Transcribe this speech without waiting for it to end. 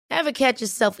Ever catch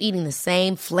yourself eating the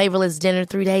same flavorless dinner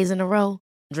 3 days in a row?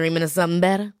 Dreaming of something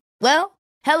better? Well,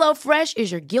 HelloFresh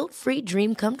is your guilt-free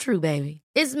dream come true, baby.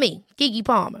 It's me, Keke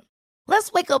Palmer.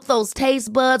 Let's wake up those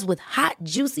taste buds with hot,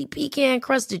 juicy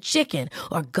pecan-crusted chicken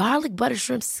or garlic butter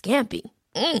shrimp scampi.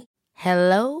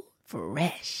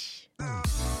 HelloFresh.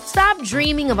 Stop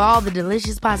dreaming of all the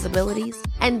delicious possibilities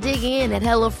and dig in at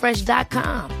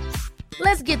HelloFresh.com.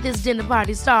 Let's get this dinner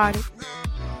party started.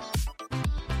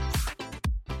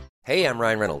 Hey, I'm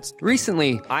Ryan Reynolds.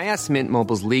 Recently, I asked Mint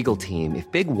Mobile's legal team if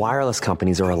big wireless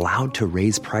companies are allowed to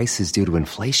raise prices due to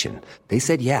inflation. They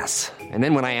said yes. And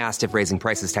then when I asked if raising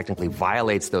prices technically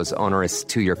violates those onerous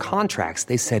 2-year contracts,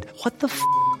 they said, "What the f***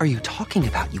 are you talking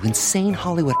about, you insane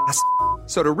Hollywood ass f-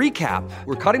 So to recap,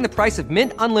 we're cutting the price of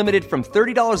Mint Unlimited from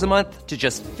 $30 a month to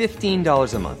just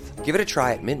 $15 a month. Give it a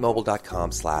try at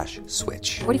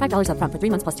mintmobile.com/switch. $45 up front for 3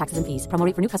 months plus taxes and fees. Promo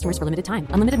rate for new customers for limited time.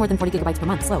 Unlimited more than 40 gigabytes per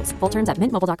month. Slows full terms at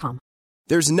mintmobile.com.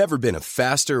 There's never been a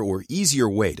faster or easier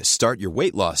way to start your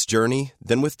weight loss journey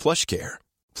than with PlushCare.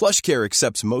 PlushCare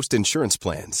accepts most insurance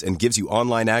plans and gives you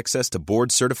online access to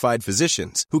board-certified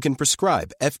physicians who can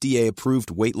prescribe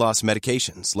FDA-approved weight loss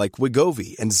medications like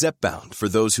Wegovy and Zepbound for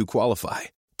those who qualify.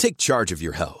 Take charge of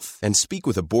your health and speak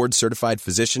with a board-certified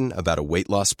physician about a weight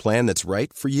loss plan that's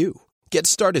right for you. Get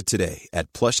started today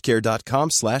at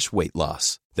plushcare.com/weight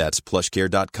loss. That's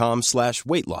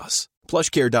plushcare.com/weight loss.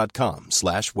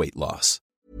 plushcare.com/weight loss.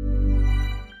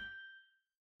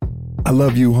 I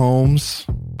love you, Holmes.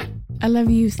 I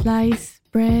love you, slice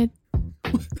bread.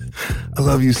 I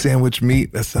love you, sandwich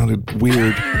meat. That sounded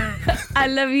weird. I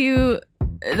love you,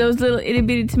 those little itty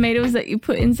bitty tomatoes that you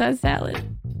put inside salad.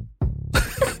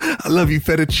 I love you,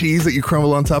 feta cheese that you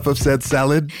crumble on top of said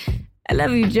salad. I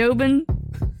love you, Jobin.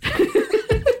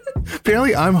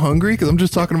 Apparently, I'm hungry because I'm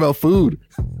just talking about food.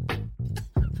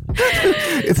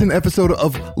 It's an episode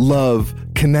of love,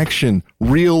 connection,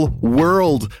 real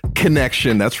world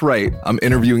connection. That's right. I'm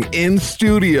interviewing in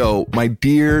studio my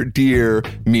dear, dear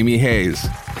Mimi Hayes.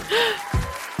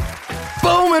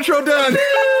 Boom, intro done.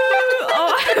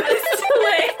 Oh, I was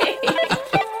late.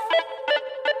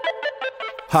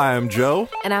 Hi, I'm Joe.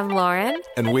 And I'm Lauren.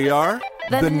 And we are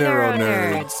the Neuro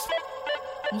Nerds.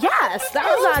 Yes, that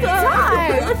was on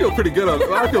time. I feel pretty good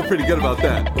about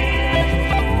that.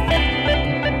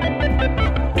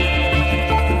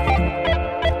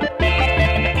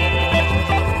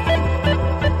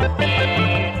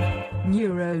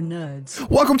 Neuro Nerds.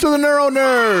 Welcome to the Neuro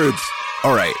Nerds.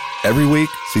 All right, every week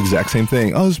it's the exact same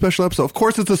thing. Oh, it's a special episode. Of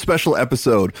course, it's a special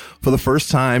episode. For the first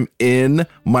time in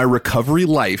my recovery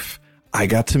life, I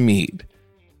got to meet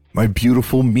my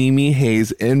beautiful Mimi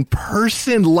Hayes in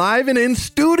person, live and in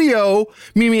studio.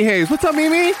 Mimi Hayes, what's up,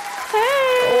 Mimi? Hey.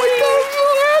 Oh my God, I'm so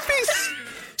happy.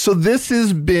 So this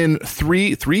has been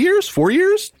 3 years, 4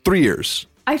 years, 3 years.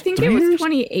 I think it was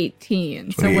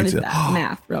 2018. So what is that?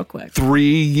 Math, real quick.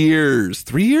 3 years.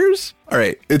 3 years? All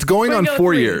right. It's going on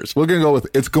 4 years. We're going to go with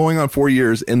it's going on 4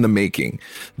 years in the making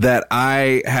that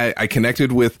I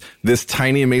connected with this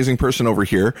tiny, amazing person over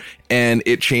here, and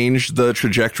it changed the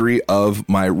trajectory of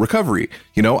my recovery.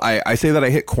 You know, I say that I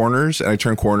hit corners and I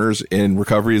turn corners in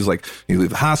recovery is like you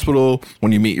leave the hospital,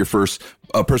 when you meet your first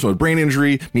person with brain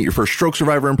injury, meet your first stroke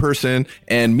survivor in person.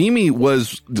 And Mimi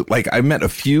was like, I met a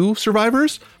few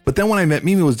survivors, but then when I met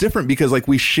Mimi, it was different because like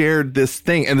we shared this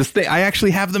thing, and this thing, I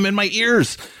actually have them in my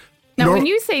ears. Now, when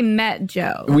you say met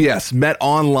Joe. Yes, met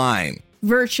online.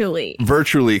 Virtually,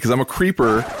 because I'm a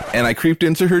creeper, and I creeped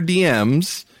into her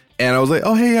DMs, and I was like,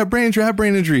 oh, hey, I have brain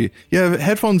injury. You have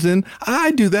headphones in.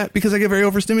 I do that because I get very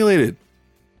overstimulated.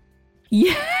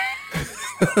 Yeah.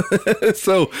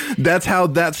 So that's how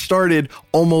that started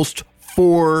almost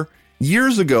 4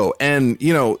 years ago. And,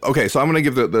 you know, okay, so I'm going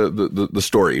to give the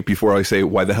story before I say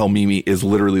why the hell Mimi is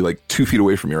literally like 2 feet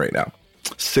away from me right now.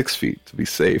 6 feet to be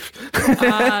safe.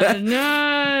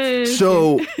 Nice.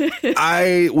 So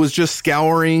I was just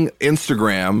scouring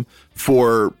Instagram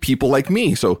for people like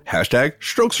me. So hashtag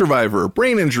stroke survivor,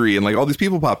 brain injury, and like all these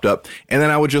people popped up. And then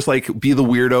I would just like be the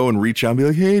weirdo and reach out and be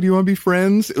like, hey, do you want to be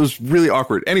friends? It was really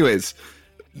awkward. Anyways,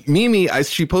 Mimi,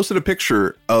 she posted a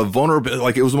picture of vulnerable,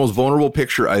 like it was the most vulnerable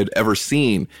picture I had ever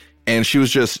seen. And she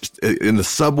was just in the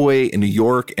subway in New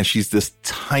York, and she's this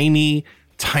tiny,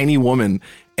 tiny woman.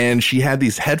 And she had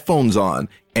these headphones on,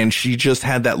 and she just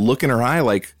had that look in her eye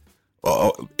like,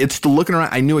 oh, it's the look in her eye.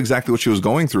 I knew exactly what she was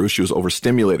going through. She was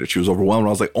overstimulated. She was overwhelmed.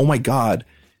 I was like, oh my God,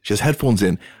 she has headphones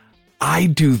in. I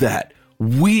do that.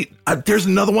 There's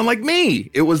another one like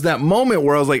me. It was that moment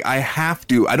where I was like, I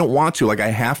don't want to, like, I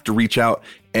have to reach out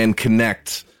and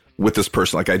connect with this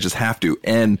person. Like, I just have to.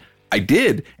 And I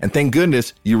did. And thank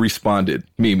goodness you responded,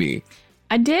 Mimi.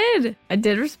 I did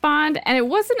respond, and it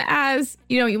wasn't as,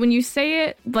 when you say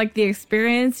it, like the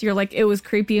experience, you're like, it was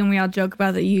creepy, and we all joke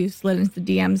about that you slid into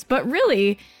the DMs, but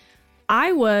really,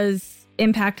 I was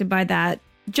impacted by that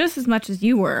just as much as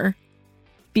you were,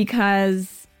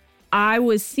 because I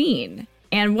was seen.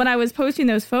 And when I was posting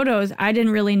those photos, I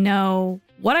didn't really know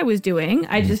what I was doing.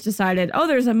 I just decided,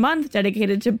 there's a month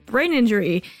dedicated to brain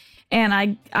injury. And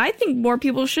I think more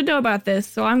people should know about this.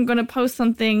 So I'm going to post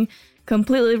something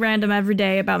completely random every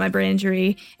day about my brain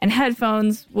injury. And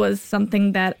headphones was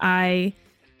something that I,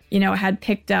 had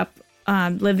picked up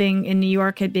living in New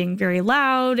York, it being very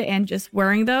loud and just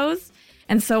wearing those.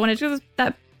 And so when it was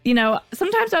that,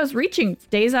 sometimes I was reaching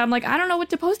days I'm like, I don't know what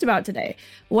to post about today.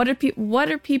 What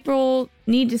do people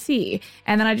need to see?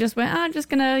 And then I just went, I'm just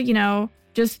gonna,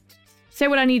 just say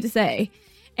what I need to say.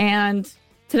 And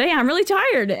today I'm really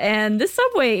tired, and this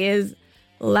subway is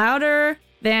louder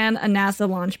than a NASA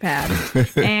launch pad.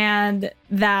 And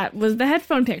that was the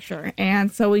headphone picture.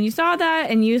 And so when you saw that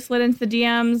and you slid into the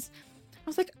DMs, I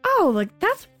was like,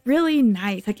 that's really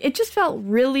nice. Like, it just felt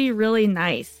really, really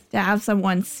nice to have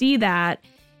someone see that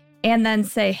and then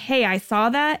say, hey, I saw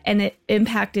that and it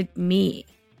impacted me.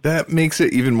 That makes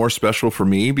it even more special for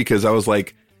me, because I was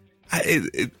like,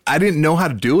 I didn't know how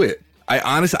to do it. I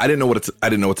didn't know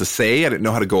what to say. I didn't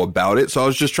know how to go about it. So I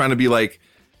was just trying to be like,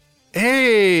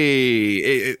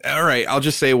 hey, all right, I'll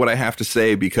just say what I have to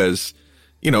say, because,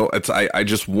 I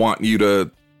just want you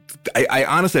to, I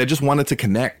honestly, I just wanted to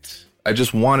connect.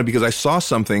 Because I saw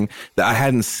something that I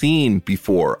hadn't seen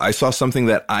before. I saw something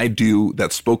that I do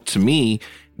that spoke to me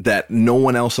that no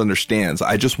one else understands.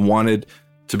 I just wanted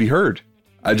to be heard.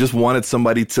 I just wanted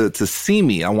somebody to see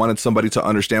me. I wanted somebody to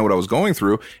understand what I was going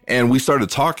through. And we started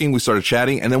talking, we started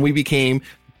chatting, and then we became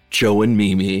Joe and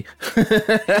Mimi.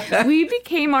 We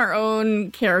became our own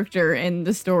character in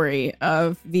the story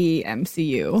of the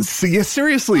MCU. So, yeah,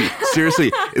 seriously.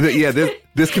 Yeah,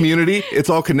 this community, it's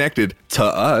all connected to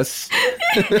us.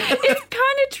 It's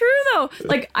kind of true though.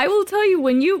 Like, I will tell you,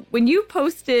 when you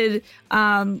posted,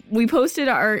 we posted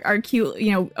our cute,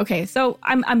 okay, so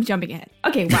I'm jumping ahead.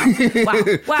 Okay,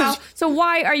 wow. So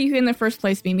why are you here in the first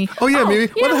place, Mimi? Oh yeah, Mimi.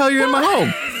 What the hell are you in my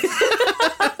home?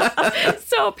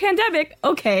 So pandemic,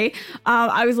 okay.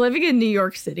 I was living in New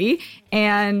York City,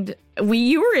 and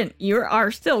you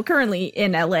are still currently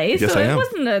in LA. Yes, so I it am.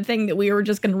 wasn't a thing that we were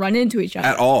just going to run into each other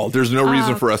At all. There's no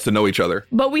reason for us to know each other.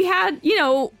 But we had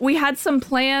some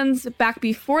plans back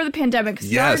before the pandemic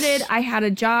started. Yes. I had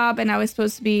a job, and I was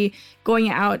supposed to be going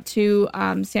out to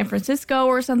San Francisco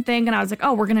or something. And I was like,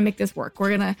 we're going to make this work.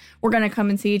 We're going to come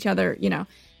and see each other,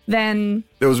 Then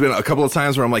there was been a couple of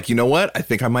times where I'm like, you know what? I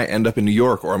think I might end up in New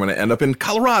York, or I'm going to end up in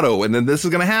Colorado, and then this is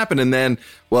going to happen. And then,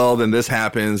 then this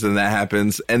happens and that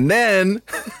happens. And then,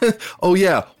 oh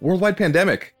yeah, worldwide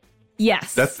pandemic.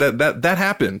 Yes. That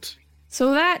happened.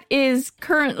 So that is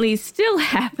currently still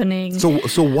happening.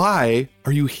 So why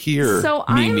are you here? So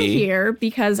Mimi? I'm here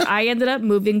because I ended up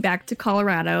moving back to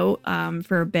Colorado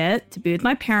for a bit to be with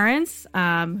my parents,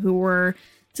 who were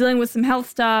dealing with some health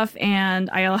stuff, and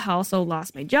I also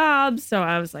lost my job. So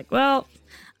I was like, well,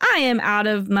 I am out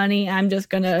of money. I'm just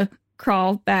going to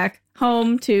crawl back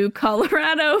home to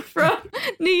Colorado from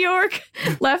New York.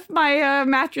 Left my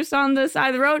mattress on the side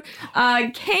of the road.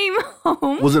 Came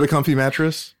home. Was it a comfy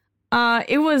mattress?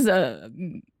 It was a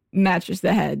mattress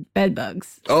that had bed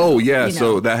bugs. Oh, yeah.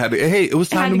 So that had to, hey, it was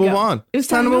time to move on. It was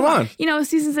time to move on.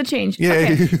 Seasons have changed. Yeah.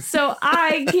 Okay. So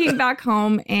I came back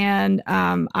home, and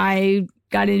I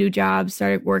got a new job,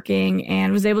 started working,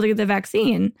 and was able to get the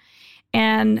vaccine.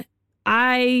 And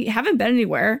I haven't been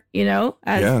anywhere,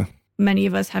 as many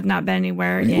of us have not been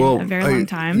anywhere in a very long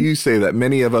time. You say that.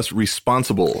 Many of us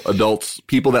responsible adults,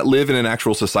 people that live in an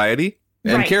actual society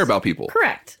and care about people.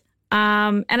 Correct.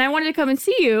 And I wanted to come and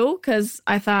see you because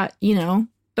I thought,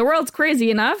 the world's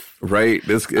crazy enough. Right.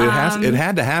 It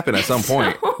had to happen at some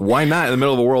point. Why not in the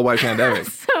middle of a worldwide pandemic?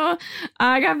 So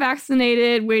I got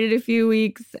vaccinated, waited a few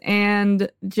weeks, and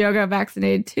Joe got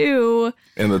vaccinated too.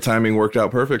 And the timing worked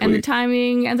out perfectly. And the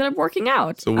timing ended up working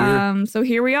out. So weird. So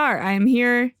here we are. I am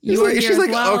here. You are here She's as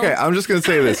like, well. okay, I'm just going to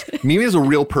say this. Mimi is a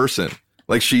real person.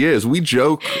 Like, she is. We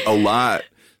joke a lot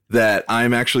that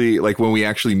I'm actually, like, when we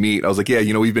actually meet, I was like, yeah,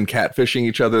 we've been catfishing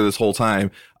each other this whole time.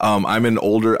 I'm an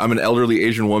elderly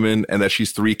Asian woman, and that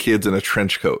she's 3 kids in a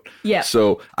trench coat. Yeah.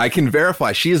 So I can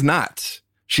verify she is not.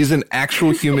 She's an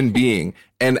actual human being.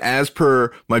 And as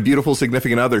per my beautiful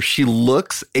significant other, she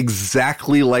looks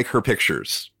exactly like her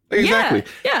pictures. Exactly.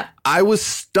 Yeah. I was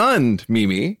stunned,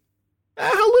 Mimi,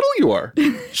 at how little you are.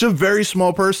 She's a very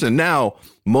small person. Now,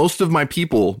 most of my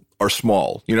people are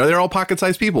small. They're all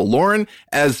pocket-sized people. Lauren,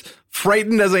 as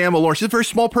frightened as I am of Lauren, she's a very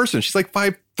small person. She's like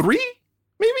 5'3",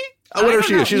 maybe. Whatever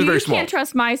she is. She's very small. You can't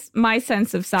trust my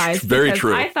sense of size. Very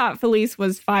true. I thought Felice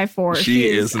was 5'4". She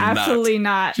is absolutely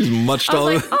not. She's much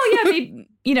taller. I was like, oh yeah, maybe,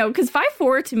 because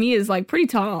 5'4" to me is like pretty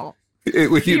tall.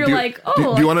 With you, you're like,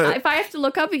 oh, do you wanna... if I have to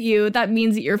look up at you, that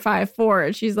means that you're 5'4".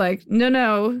 And she's like,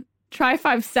 no, try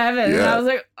 5'7". Yeah. And I was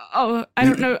like, oh, I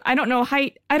don't know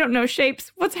height. I don't know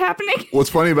shapes. What's happening? What's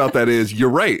funny about that is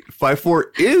you're right.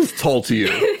 5'4" is tall to you.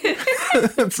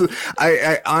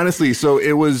 I honestly, so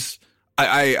it was,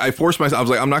 I forced myself. I was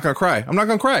like, I'm not going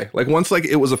to cry. Like once like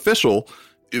it was official,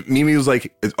 Mimi was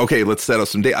like, okay, let's set up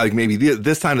some date. Like maybe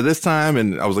this time to this time.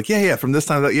 And I was like, yeah, from this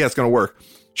time to that, yeah, it's going to work.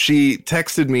 She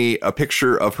texted me a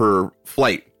picture of her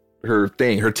flight, her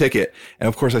ticket. And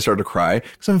of course I started to cry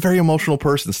because I'm a very emotional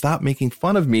person. Stop making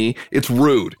fun of me. It's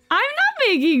rude. I'm not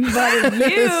making fun of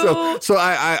you. so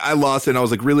I lost it and I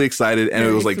was like really excited. And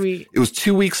it was like, sweet. It was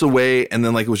 2 weeks away. And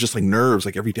then like, it was just like nerves,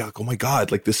 like every day, like, oh my God,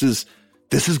 like this is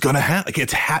going to happen. Like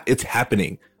it's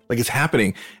happening. Like it's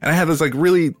happening. And I had this like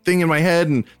really thing in my head.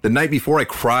 And the night before I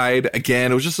cried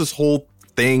again. It was just this whole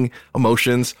thing,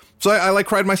 emotions. So I like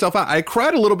cried myself out. I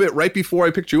cried a little bit right before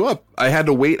I picked you up. I had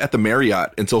to wait at the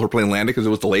Marriott until her plane landed because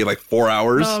it was delayed like 4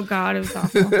 hours. Oh God, it was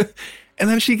awful. And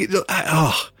then she was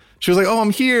like, oh, I'm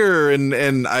here.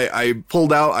 And I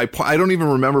pulled out. I don't even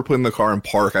remember putting the car in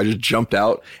park. I just jumped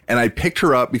out and I picked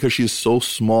her up because she's so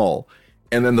small.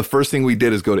 And then the first thing we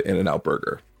did is go to In-N-Out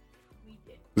Burger.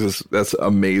 That's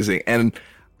amazing. And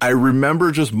I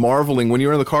remember just marveling when you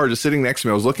were in the car, just sitting next to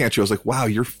me. I was looking at you. I was like, wow,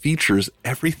 your features,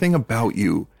 everything about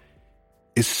you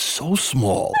is so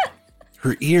small.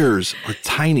 Her ears are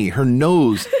tiny. Her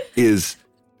nose is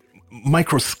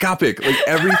microscopic. Like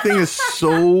everything is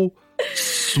so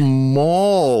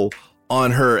small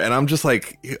on her. And I'm just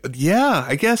like, yeah,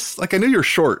 I guess like I knew you're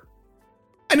short.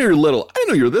 I knew you're little. I didn't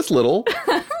know you were this little,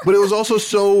 but it was also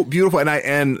so beautiful.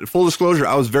 And full disclosure,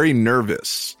 I was very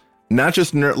nervous. Not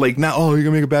just like, not, oh, you're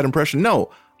gonna make a bad impression.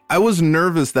 No, I was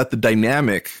nervous that the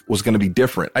dynamic was going to be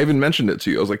different. I even mentioned it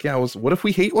to you. I was like, yeah, what if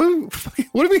we hate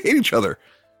each other?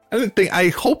 I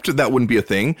hoped that wouldn't be a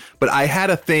thing, but I had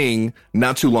a thing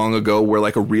not too long ago where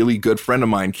like a really good friend of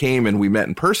mine came and we met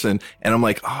in person and I'm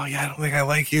like, oh yeah, I don't think I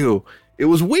like you. It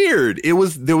was weird. There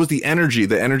was the energy.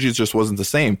 The energy just wasn't the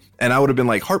same. And I would have been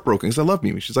like heartbroken because I love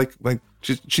Mimi. She's like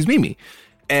she's Mimi.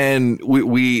 And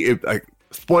we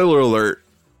spoiler alert,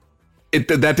 that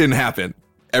didn't happen.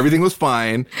 Everything was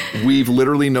fine. We've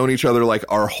literally known each other like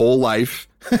our whole life,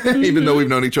 even though we've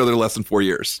known each other less than 4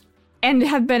 years. And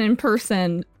have been in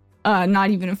person not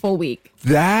even a full week.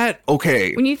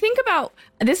 Okay. When you think about,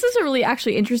 this is a really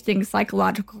actually interesting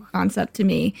psychological concept to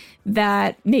me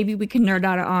that maybe we can nerd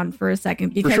out on for a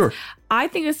second. Because for sure. I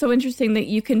think it's so interesting that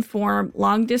you can form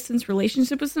long distance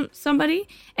relationship with somebody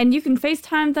and you can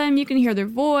FaceTime them, you can hear their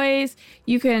voice,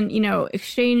 you can,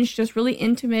 exchange just really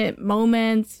intimate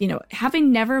moments,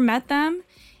 having never met them.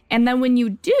 And then when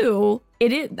you do,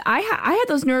 I had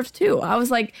those nerves too. I was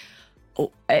like,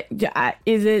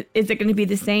 is it going to be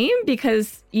the same?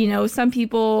 Because, some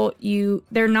people,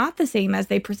 they're not the same as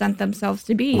they present themselves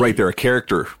to be. Right. They're a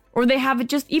character. Or they have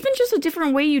just a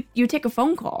different way you take a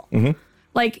phone call. Mm-hmm.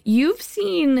 Like you've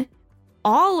seen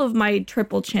all of my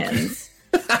triple chins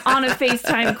on a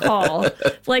FaceTime call.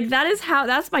 Like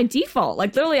that's my default.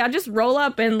 Like literally I just roll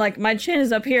up and like my chin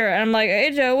is up here and I'm like,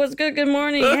 hey Joe, what's good? Good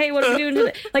morning. Hey, what are we doing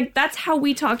today? Like that's how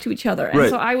we talk to each other. And right.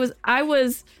 so I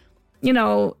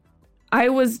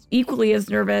was equally as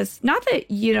nervous. Not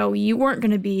that, you weren't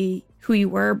going to be who you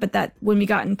were, but that when we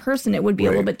got in person, it would be a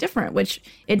little bit different, which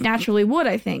it naturally would,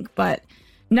 I think. But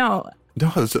no. No,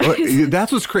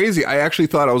 that's what's crazy. I actually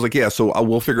thought, I was like, yeah, so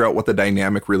we'll figure out what the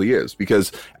dynamic really is.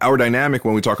 Because our dynamic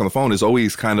when we talk on the phone is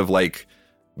always kind of like,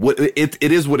 it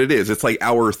is what it is. It's like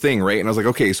our thing, right? And I was like,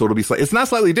 okay, so it'll be it's not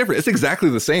slightly different. It's exactly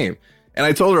the same. And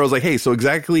I told her, I was like, hey, so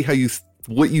exactly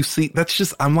what you see, that's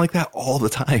just, I'm like that all the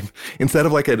time. Instead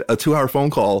of like a 2-hour phone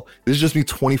call, this is just me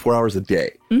 24 hours a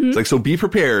day. Mm-hmm. It's like, so be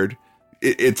prepared.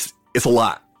 It's a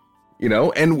lot,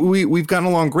 and we've gotten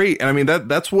along great. And I mean,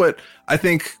 that's what I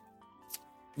think.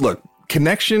 Look,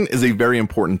 connection is a very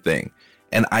important thing.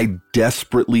 And I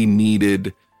desperately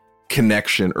needed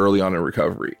connection early on in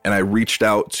recovery. And I reached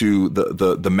out to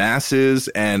the masses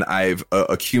and I've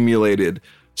accumulated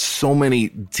so many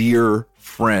dear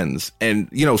friends. And,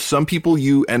 some people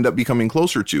you end up becoming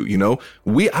closer to,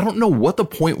 I don't know what the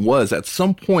point was. At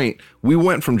some point we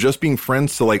went from just being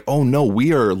friends to like, oh no,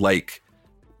 we are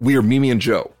Mimi and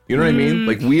Joe. You know what I mean?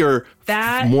 Like we are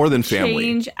more than family.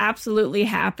 Change absolutely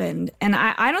happened. And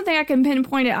I don't think I can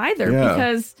pinpoint it either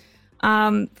because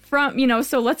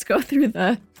so let's go through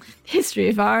the history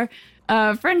of our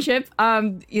friendship.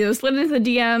 Slid into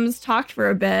the DMs, talked for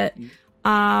a bit.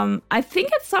 I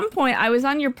think at some point I was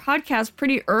on your podcast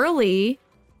pretty early,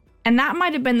 and that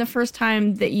might have been the first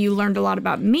time that you learned a lot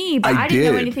about me, but I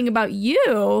didn't know anything about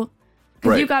you.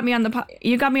 Because you got me on the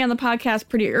podcast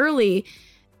pretty early.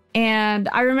 And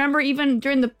I remember even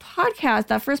during the podcast,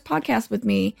 that first podcast with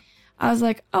me, I was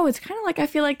like, oh, it's kind of like I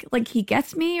feel like he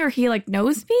gets me or he like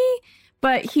knows me,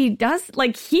 but he does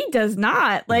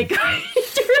not. Like he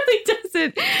really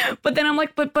doesn't. But then I'm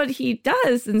like, but he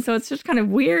does. And so it's just kind of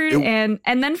weird. And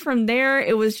then from there,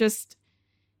 it was just,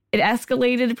 it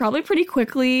escalated probably pretty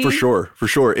quickly. For sure.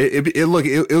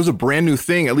 It was a brand new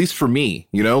thing, at least for me,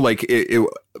 you know, like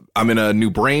I'm in a new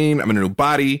brain. I'm in a new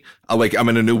body. I'm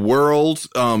in a new world.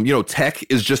 Tech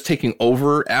is just taking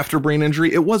over after brain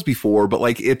injury. It was before, but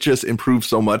like it just improved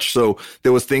so much. So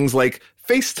there was things like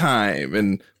FaceTime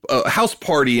and House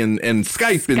Party and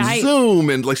Skype and Zoom.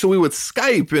 And like, so we would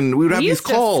Skype and we would have these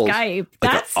calls. Skype.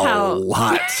 Like That's a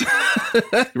lot.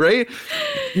 Right.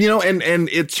 You know, and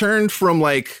it turned from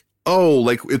like, oh,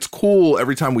 like it's cool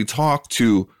every time we talk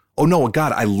to, oh no,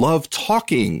 God, I love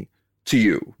talking to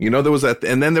you. You know, there was that.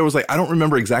 And then there was like, I don't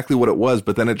remember exactly what it was,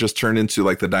 but then it just turned into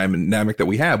like the dynamic that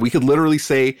we have. We could literally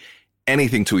say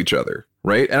anything to each other.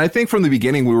 Right. And I think from the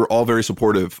beginning, we were all very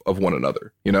supportive of one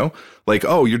another, you know, like,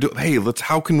 oh, hey,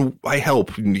 how can I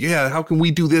help? Yeah. How can we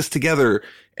do this together?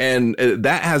 And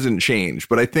that hasn't changed.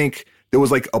 But I think there was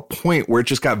like a point where it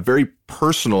just got very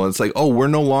personal. And it's like, oh, we're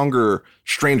no longer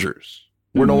strangers.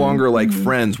 We're no longer like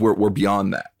friends. We're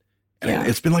beyond that. And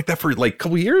it's been like that for like a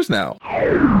couple years now.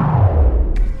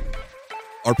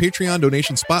 Our Patreon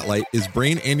donation spotlight is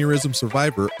brain aneurysm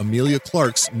survivor Amelia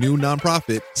Clark's new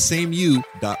nonprofit,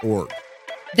 sameu.org.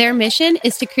 Their mission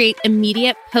is to create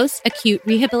immediate post-acute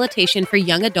rehabilitation for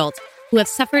young adults who have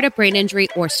suffered a brain injury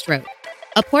or stroke.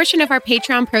 A portion of our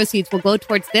Patreon proceeds will go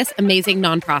towards this amazing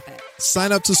nonprofit.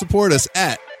 Sign up to support us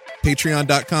at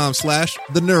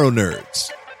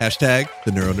patreon.com/theneuronerds. #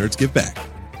 the Neuronerds Give Back.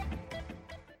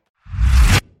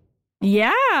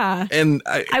 Yeah. And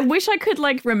I wish I could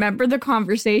like remember the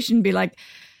conversation, be like,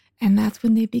 and that's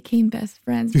when they became best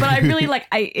friends. But I really like,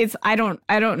 I don't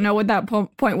know what that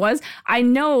point was. I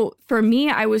know for me,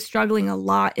 I was struggling a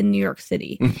lot in New York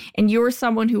City, and you were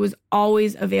someone who was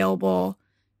always available.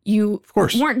 You of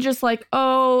course weren't just like,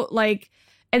 oh, like,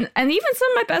 and even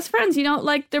some of my best friends, you know,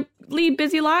 like they lead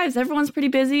busy lives. Everyone's pretty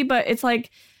busy, but it's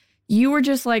like, you were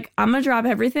just like, I'm going to drop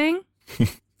everything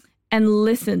and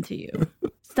listen to you.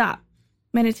 Stop.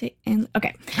 Meditate. And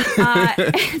okay.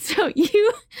 So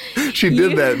she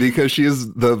did that because she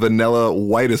is the vanilla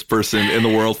whitest person in the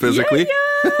world physically.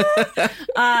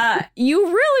 You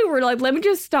really were like, let me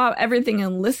just stop everything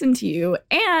and listen to you.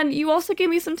 And you also gave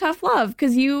me some tough love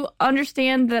because you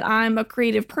understand that I'm a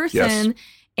creative person. Yes.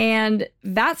 And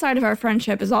that side of our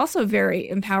friendship is also very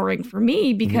empowering for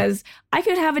me because I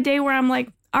could have a day where I'm like,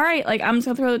 all right, like I'm just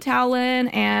gonna throw the towel in,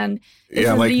 and this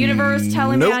is the universe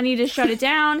telling me I need to shut it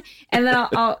down. And then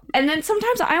and then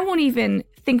sometimes I won't even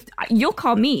think. You'll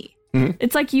call me.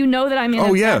 It's like you know that I'm in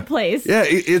a bad place. Yeah,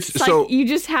 it's so like you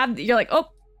just have. You're like, oh,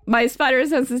 my spider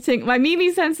sense is tingling. My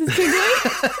Mimi sense is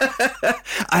tingling.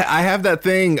 I have that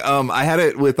thing. I had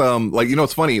it with like, you know,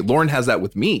 it's funny. Lauren has that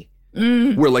with me.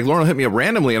 Where like Lauren will hit me up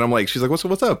randomly, and I'm like, she's like,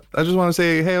 what's up? I just want to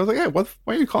say, hey. I was like, hey, why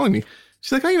are you calling me?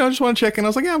 She's like, oh, you know, I just want to check in. I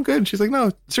was like, yeah, I'm good. And she's like, no,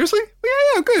 seriously? Yeah,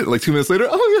 I'm good. Like 2 minutes later,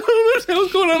 oh, I don't understand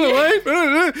what's going on in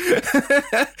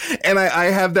life. And I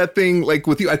have that thing like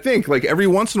with you. I think like every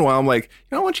once in a while, I'm like, you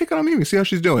know, I want to check in on Mimi, see how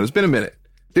she's doing. It's been a minute.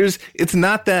 It's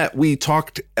not that we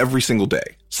talked every single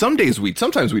day. Sometimes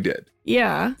we did.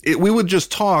 Yeah. We would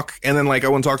just talk, and then like I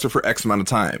wouldn't talk to her for X amount of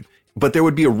time. But there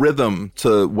would be a rhythm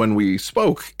to when we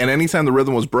spoke. And anytime the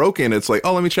rhythm was broken, it's like,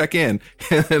 oh, let me check in.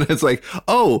 And then it's like,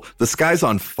 oh, the sky's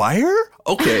on fire?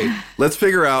 Okay, let's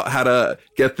figure out how to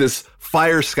get this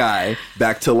fire sky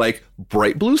back to like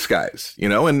bright blue skies, you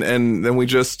know? And then we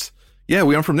just, we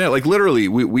went from there. Like literally,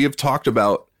 we have talked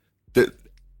about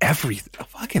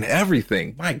fucking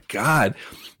everything. My God.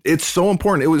 It's so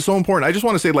important. It was so important. I just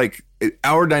want to say like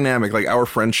our dynamic, like our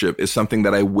friendship is something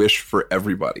that I wish for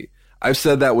everybody. I've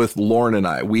said that with Lauren and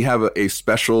I. We have a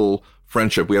special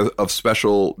friendship. We have a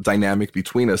special dynamic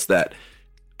between us that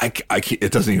I can't,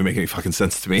 it doesn't even make any fucking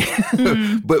sense to me.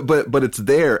 But it's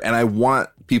there, and I want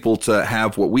people to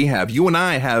have what we have. You and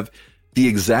I have the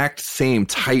exact same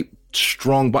type,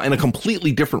 strong bond in a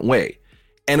completely different way,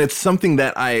 and it's something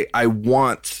that I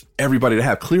want everybody to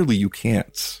have. Clearly, you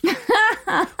can't.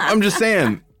 I'm just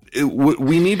saying.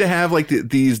 We need to have like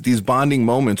these bonding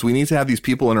moments. We need to have these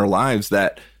people in our lives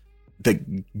that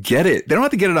get it. They don't have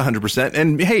to get it 100%.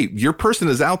 And hey, your person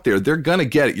is out there. They're going to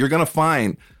get it. You're going to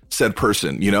find said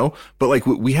person, you know, but like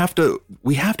we have to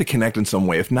connect in some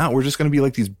way. If not, we're just going to be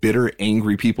like these bitter,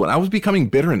 angry people. And I was becoming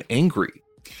bitter and angry.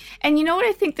 And you know what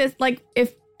I think that, like,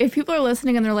 if people are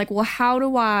listening and they're like, well, how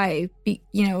do I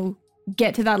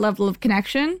get to that level of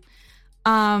connection?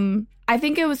 I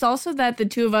think it was also that the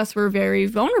two of us were very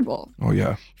vulnerable. Oh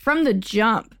yeah. From the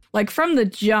jump,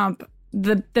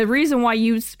 the reason why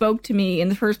you spoke to me in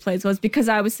the first place was because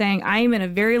I was saying I am in a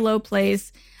very low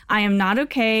place. I am not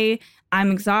okay.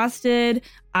 I'm exhausted.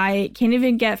 I can't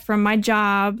even get from my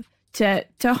job to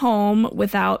home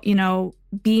without,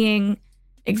 being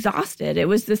exhausted. It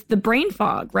was the brain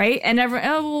fog, right? And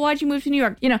why'd you move to New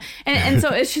York? And so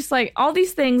it's just like all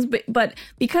these things. But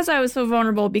because I was so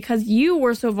vulnerable, because you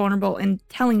were so vulnerable in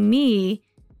telling me,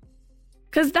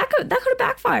 because that could have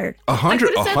backfired.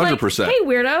 100%. Hey,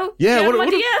 weirdo. Yeah.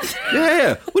 What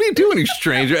Yeah. What are you doing, you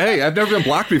stranger? Hey, I've never been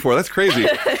blocked before. That's crazy.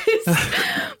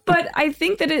 But I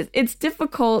think that it's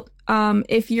difficult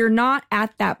if you're not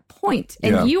at that point.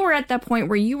 And you were at that point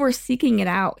where you were seeking it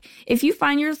out. If you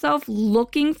find yourself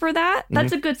looking for that,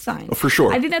 that's a good sign. Oh, for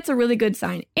sure. I think that's a really good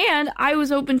sign. And I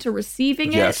was open to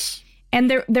receiving it. Yes. And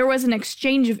there was an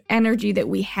exchange of energy that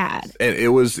we had. And it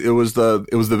was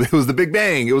the big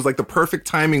bang. It was like the perfect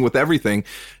timing with everything.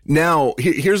 Now,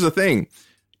 here's the thing.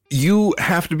 You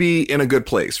have to be in a good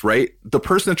place, right? The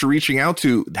person that you're reaching out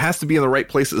to has to be in the right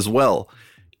place as well.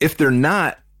 If they're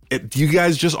not, you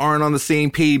guys just aren't on the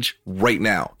same page right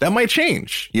now. That might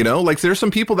change, Like there's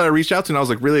some people that I reached out to and I was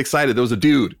like really excited. There was a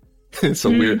dude. It's so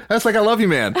weird. That's like, I love you,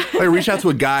 man. I reached out to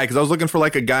a guy because I was looking for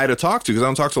like a guy to talk to because I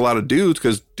don't talk to a lot of dudes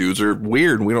because dudes are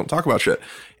weird and we don't talk about shit.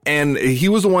 And he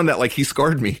was the one that like, he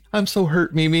scarred me. I'm so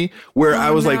hurt, Mimi. Where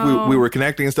I was like, we were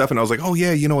connecting and stuff. And I was like, oh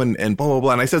yeah, and blah, blah,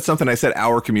 blah. And I said something. I said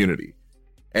our community.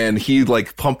 And he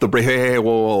like pumped the brake. Hey,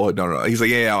 whoa. No. He's like,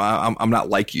 yeah, I'm not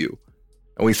like you.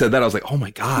 And we said that. I was like, oh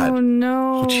my God. Oh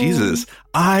no. Oh, Jesus.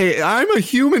 I'm a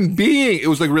human being. It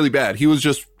was like really bad. He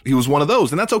was one of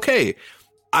those. And that's okay.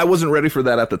 I wasn't ready for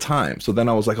that at the time. So then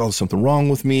I was like, oh, there's something wrong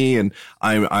with me. And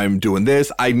I'm doing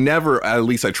this. I never, at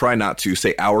least I try not to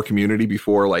say our community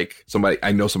before like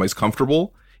I know somebody's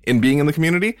comfortable in being in the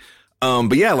community.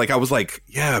 But yeah, like I was like,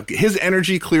 yeah, his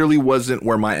energy clearly wasn't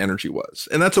where my energy was.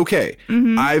 And that's okay.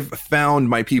 Mm-hmm. I've found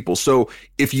my people. So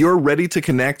if you're ready to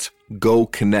connect, go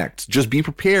connect. Just be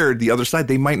prepared. The other side,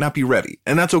 they might not be ready.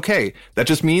 And that's okay. That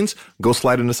just means go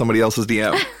slide into somebody else's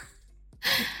DM.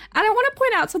 And I want to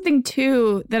point out something,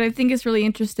 too, that I think is really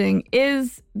interesting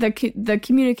is the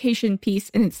communication piece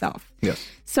in itself. Yes.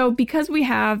 So because we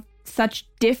have such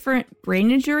different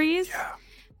brain injuries,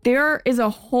 there is a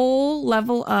whole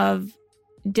level of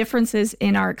differences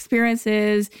in our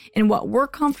experiences, in what we're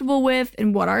comfortable with,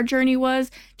 and what our journey was.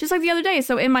 Just like the other day.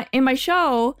 So in my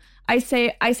show, I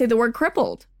say the word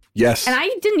crippled. Yes. And I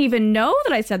didn't even know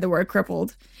that I said the word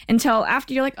crippled until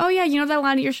after you're like, oh, yeah, that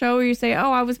line of your show where you say,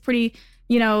 oh, I was pretty...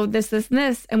 this, and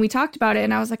this. And we talked about it.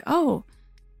 And I was like, oh,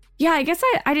 yeah, I guess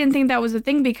I didn't think that was a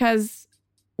thing because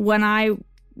when I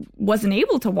wasn't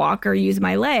able to walk or use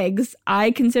my legs,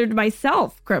 I considered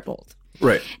myself crippled.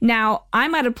 Right. Now,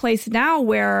 I'm at a place now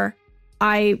where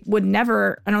I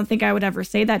don't think I would ever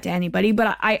say that to anybody,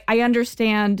 but I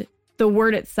understand the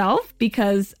word itself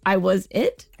because I was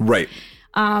it. Right.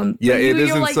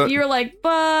 You're like,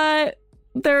 but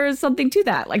there's something to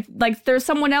that. Like there's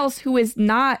someone else who is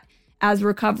not as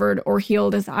recovered or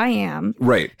healed as I am,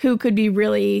 right? Who could be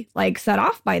really like set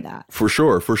off by that. For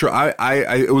sure. I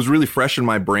it was really fresh in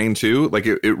my brain too. Like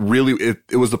it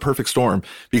was the perfect storm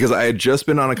because I had just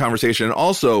been on a conversation. And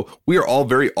also we are all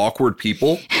very awkward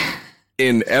people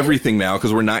in everything now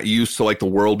because we're not used to like the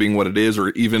world being what it is, or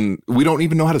even we don't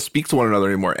even know how to speak to one another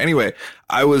anymore. Anyway,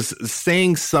 I was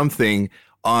saying something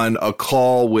on a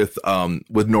call with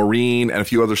Noreen and a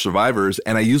few other survivors,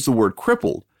 and I used the word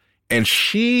crippled. And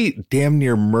she damn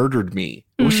near murdered me.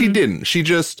 Well, she didn't. She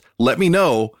just let me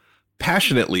know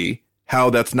passionately how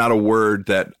that's not a word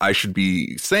that I should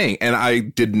be saying. And I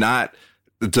did not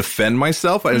defend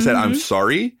myself. I just said, I'm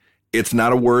sorry. It's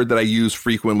not a word that I use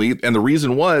frequently. And the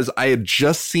reason was I had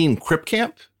just seen Crip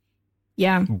Camp.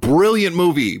 Yeah. Brilliant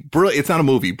movie. It's not a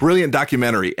movie. Brilliant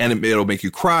documentary. And it'll make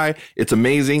you cry. It's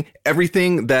amazing.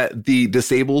 Everything that the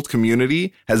disabled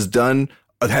community has done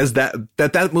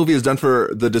that movie has done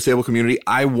for the disabled community,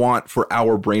 I want for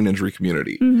our brain injury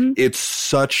community. Mm-hmm. It's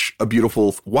such a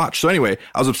beautiful watch. So anyway,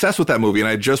 I was obsessed with that movie and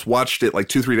I just watched it like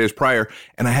 2-3 days prior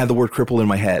and I had the word crippled in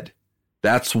my head.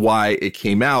 That's why it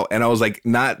came out. And I was like,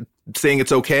 not saying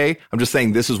it's okay. I'm just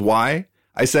saying this is why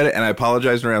I said it and I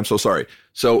apologize. I'm so sorry.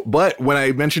 So, but when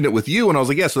I mentioned it with you and I was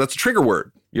like, yeah, so that's a trigger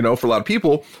word, for a lot of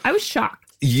people. I was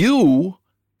shocked. You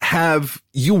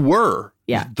were.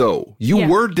 Yeah. Though you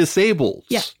were disabled.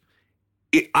 Yeah.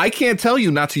 I can't tell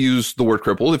you not to use the word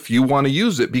crippled if you want to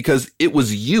use it, because it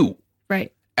was you.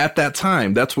 Right. At that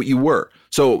time, that's what you were.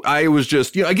 So I was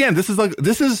just, again,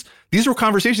 these were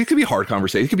conversations. It could be hard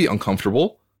conversations. It could be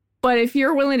uncomfortable. But if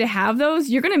you're willing to have those,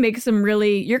 you're going to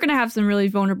have some really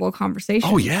vulnerable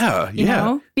conversations. Oh, yeah. You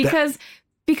know? Because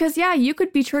you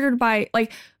could be triggered by,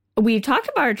 like, we've talked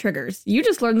about our triggers. You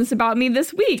just learned this about me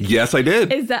this week. Yes, I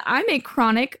did. Is that I'm a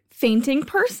chronic fainting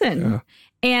person. Yeah.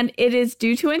 And it is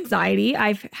due to anxiety.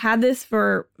 I've had this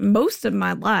for most of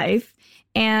my life.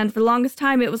 And for the longest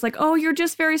time, it was like, oh, you're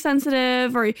just very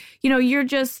sensitive, or, you're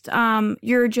just, like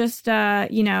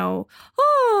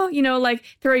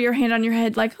throw your hand on your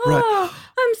head, like, oh, right.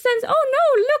 I'm sensitive. Oh,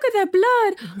 no, look at that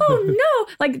blood. Oh, no.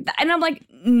 Like, and I'm like,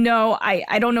 no,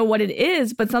 I don't know what it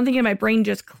is, but something in my brain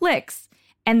just clicks.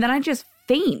 And then I just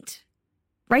faint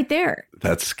right there.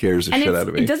 That scares the shit out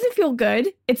of me. It doesn't feel good.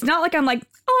 It's not like I'm like,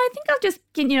 oh, I think I'll just,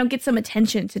 get some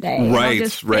attention today. Right.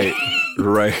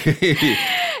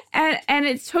 And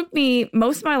it took me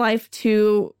most of my life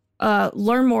to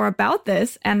learn more about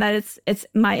this, and that it's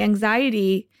my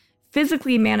anxiety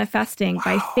physically manifesting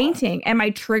by fainting. And my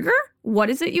trigger, what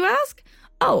is it, you ask?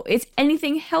 Oh, it's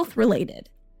anything health related.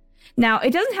 Now,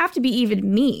 it doesn't have to be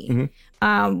even me.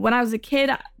 Mm-hmm. When I was a kid,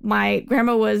 my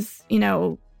grandma was,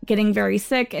 getting very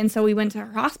sick, and so we went to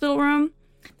her hospital room.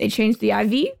 They changed the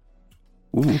IV.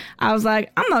 Ooh. I was like,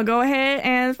 I'm going to go ahead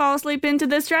and fall asleep into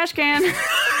this trash can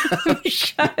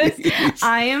because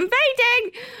I am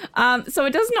fainting. So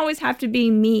it doesn't always have to be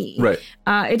me. Right.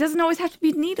 It doesn't always have to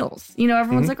be needles.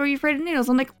 Everyone's like, are you afraid of needles?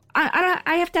 I'm like,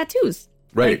 I have tattoos.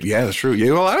 Right. Like, yeah, that's true.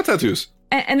 You have a lot of tattoos.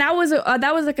 And that was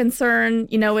a concern,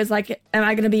 is like, am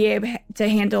I going to be able to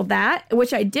handle that?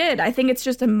 Which I did. I think it's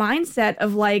just a mindset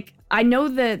of like, I know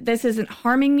that this isn't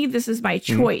harming me. This is my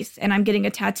choice. And I'm getting a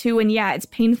tattoo. And yeah, it's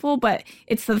painful, but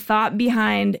it's the thought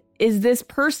behind, is this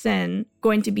person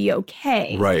going to be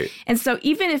okay? Right. And so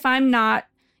even if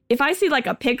if I see like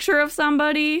a picture of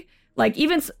somebody, like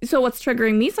so what's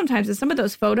triggering me sometimes is some of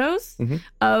those photos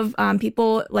of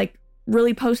people like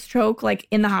really post-stroke, like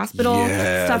in the hospital,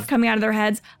 stuff coming out of their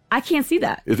heads. I can't see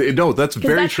that. No, that's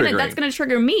very triggering. That's going to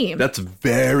trigger me. That's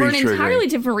very triggering. For an entirely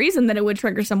different reason than it would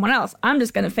trigger someone else. I'm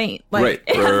just going to faint. Like, right.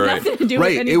 It has nothing to do with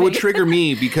anything. It would trigger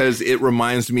me because it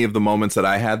reminds me of the moments that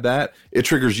I had that. It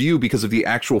triggers you because of the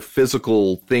actual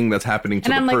physical thing that's happening to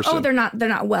the person. And I'm like, oh, they're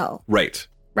not well. Right.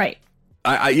 Right.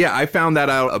 I found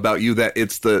that out about you, that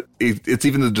it's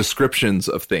even the descriptions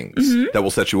of things that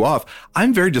will set you off.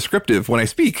 I'm very descriptive when I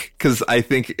speak because I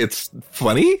think it's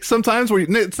funny sometimes.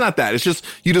 It's not that. It's just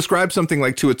you describe something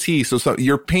like to a T. So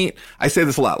I say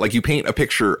this a lot, like you paint a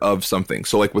picture of something.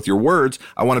 So like with your words,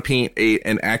 I want to paint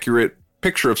an accurate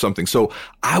picture of something. So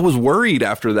I was worried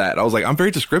after that. I was like, I'm very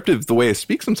descriptive the way I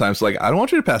speak sometimes. So like, I don't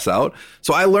want you to pass out.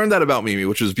 So I learned that about Mimi,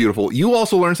 which is beautiful. You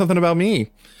also learned something about me.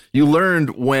 You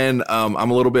learned when I'm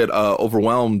a little bit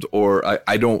overwhelmed, or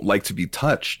I don't like to be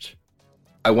touched.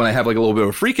 When I have like a little bit of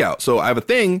a freak out. So I have a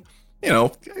thing, Joe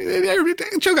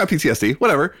got PTSD,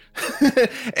 whatever.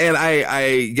 And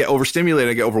I get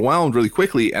overstimulated, I get overwhelmed really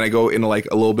quickly, and I go into like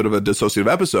a little bit of a dissociative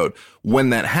episode. When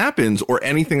that happens, or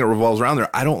anything that revolves around there,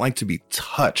 I don't like to be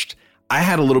touched. I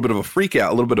had a little bit of a freak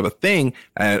out, a little bit of a thing,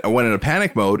 and I went into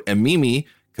panic mode, and Mimi,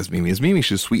 because Mimi is Mimi,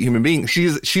 she's a sweet human being.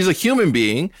 She's a human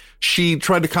being. She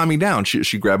tried to calm me down.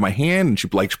 She grabbed my hand, and she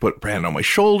put her hand on my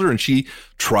shoulder, and she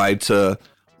tried to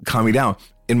calm me down.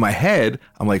 In my head,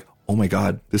 I'm like, oh my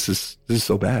God, this is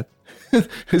so bad.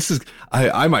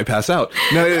 I might pass out.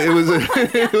 No,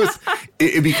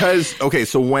 because, okay,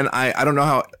 so when I don't know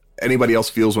how anybody else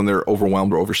feels when they're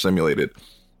overwhelmed or overstimulated.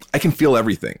 I can feel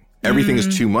everything. Everything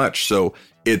is too much. So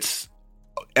it's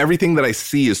everything that I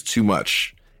see is too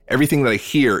much. Everything that I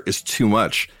hear is too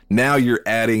much. Now you're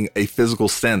adding a physical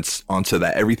sense onto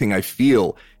that. Everything I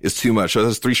feel is too much. So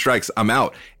that's 3 strikes. I'm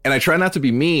out. And I try not to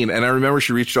be mean. And I remember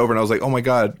she reached over and I was like, oh my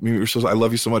God, I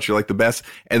love you so much. You're like the best.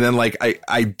 And then like,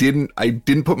 I didn't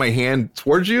put my hand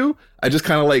towards you. I just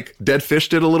kind of like dead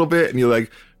fished it a little bit. And you're like,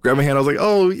 grab my hand. I was like,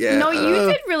 oh yeah. No, you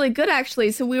did really good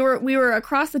actually. So we were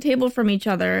across the table from each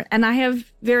other, and I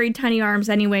have very tiny arms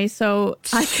anyway. So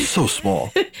so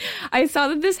small. I saw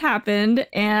that this happened,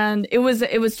 and it was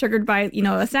triggered by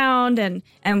a sound, and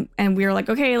we were like,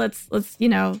 okay, let's.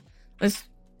 And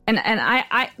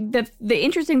the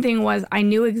interesting thing was I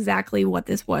knew exactly what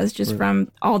this was just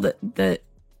from all the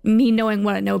me knowing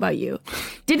what I know about you.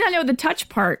 Did not know the touch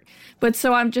part. But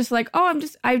so I'm just like,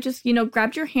 I just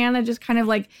grabbed your hand. I just kind of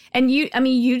like, and you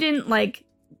didn't like,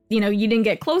 you didn't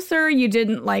get closer. You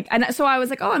didn't like, and so I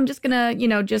was like, oh, I'm just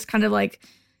gonna, just kind of like,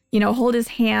 hold his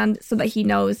hand so that he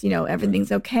knows,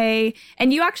 everything's okay.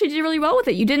 And you actually did really well with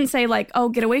it. You didn't say like, "Oh,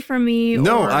 get away from me."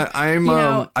 No, or,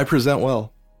 I present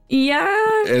well.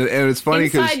 Yeah. And it's funny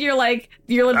because inside you're like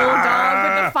your little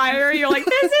dog with the fire. You're like,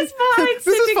 this is fine. This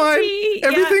is fine. Tea.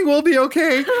 Everything will be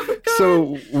okay. Oh,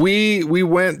 so we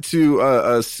went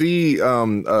to see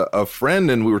a friend,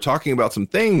 and we were talking about some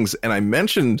things, and I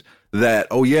mentioned that,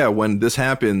 oh yeah, when this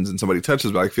happens and somebody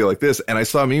touches me, I feel like this. And I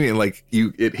saw Mimi, and like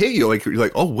it hit you, like you're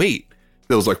like, oh wait,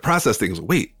 there was like process things.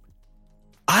 Wait,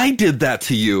 I did that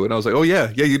to you. And I was like, oh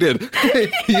yeah, you did.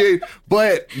 Yeah.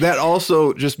 But that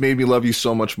also just made me love you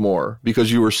so much more because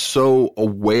you were so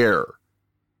aware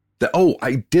that, oh,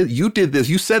 you did this,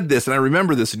 you said this, and I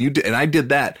remember this, and you did, and I did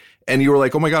that. And you were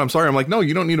like, oh my God, I'm sorry. I'm like, no,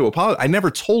 you don't need to apologize. I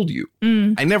never told you.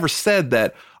 I never said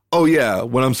that. Oh yeah,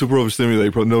 when I'm super overstimulated,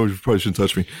 you probably shouldn't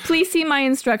touch me. Please see my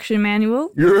instruction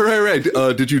manual. You're right.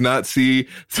 Did you not see?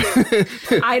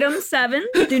 Item 7,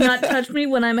 do not touch me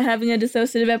when I'm having a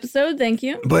dissociative episode. Thank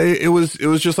you. But it was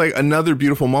just like another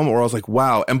beautiful moment where I was like,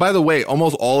 wow. And by the way,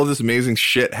 almost all of this amazing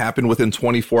shit happened within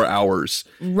 24 hours.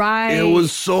 Right. It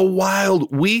was so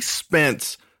wild. We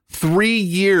spent 3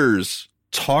 years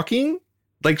talking,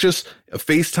 like just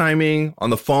FaceTiming on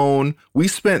the phone. We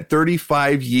spent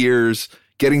 35 years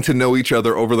getting to know each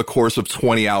other over the course of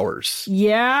 20 hours.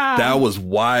 Yeah. That was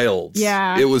wild.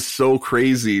 Yeah. It was so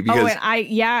crazy because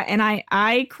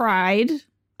I cried.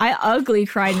 I ugly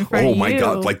cried in front of you. Oh my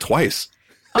God, like twice.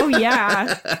 Oh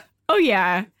yeah. Oh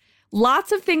yeah.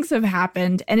 Lots of things have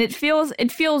happened, and it feels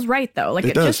right though. Like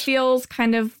it just feels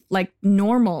kind of like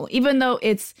normal, even though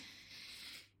it's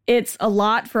a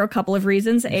lot for a couple of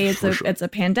reasons. It's a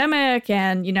pandemic,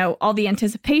 and all the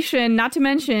anticipation, not to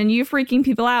mention you freaking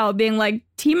people out being like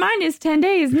T-minus 10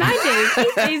 days, 9 days, 8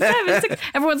 days, 7, 6.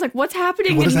 Everyone's like, what's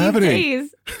happening in these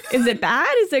days? Is it bad?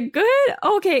 Is it good?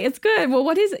 Okay, it's good. Well,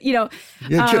 what is it? Yeah,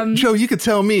 Joe, you could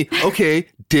tell me. Okay,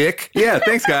 dick. Yeah,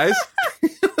 thanks, guys.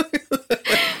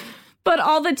 But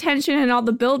all the tension and all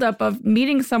the buildup of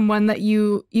meeting someone that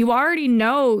you already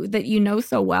know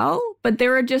so well, but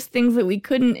there are just things that we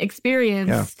couldn't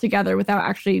experience together without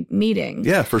actually meeting.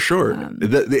 Yeah, for sure.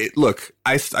 Look,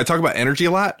 I talk about energy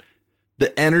a lot.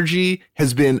 The energy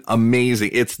has been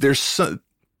amazing. I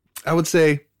would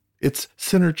say it's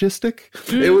synergistic.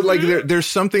 Mm-hmm. It was like there's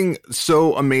something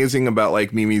so amazing about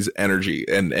like Mimi's energy,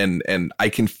 and I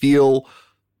can feel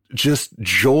just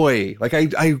joy. Like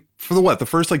I for the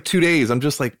first like 2 days, I'm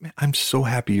just like, man, I'm so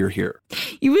happy you're here.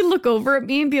 You would look over at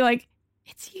me and be like,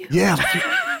 it's you. Yeah.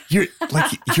 You're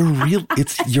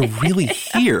really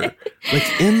here.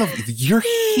 Like you're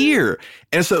here.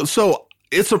 And so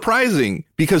it's surprising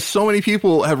because so many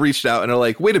people have reached out and are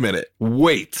like, wait a minute,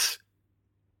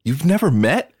 you've never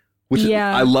met?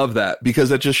 I love that because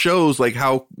that just shows like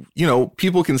how,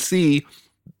 people can see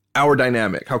our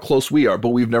dynamic, how close we are, but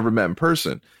we've never met in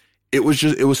person. It was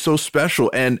so special.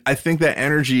 And I think that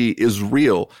energy is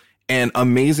real, and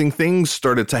amazing things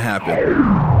started to happen.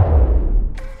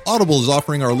 Audible is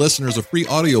offering our listeners a free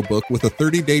audiobook with a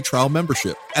 30-day trial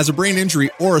membership. As a brain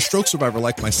injury or a stroke survivor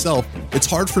like myself, it's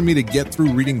hard for me to get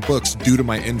through reading books due to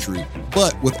my injury.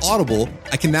 But with Audible,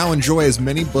 I can now enjoy as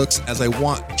many books as I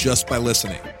want just by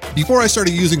listening. Before I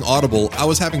started using Audible, I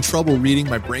was having trouble reading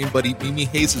my brain buddy Mimi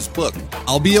Hayes' book,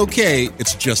 I'll Be Okay,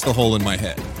 It's Just a Hole in My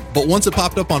Head. But once it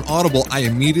popped up on Audible, I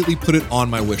immediately put it on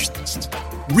my wish list.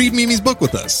 Read Mimi's book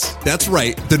with us. That's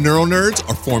right, the Neuro Nerds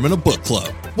are forming a book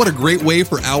club. What a great way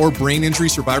for our brain injury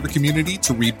survivor community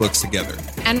to read books together.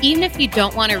 And even if you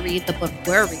don't want to read the book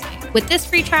we're reading, with this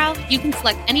free trial, you can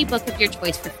select any book of your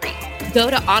choice for free. Go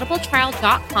to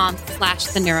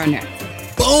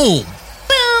audibletrial.com/theneuronerds. Boom!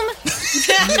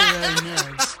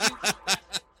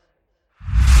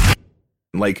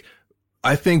 Like,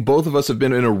 I think both of us have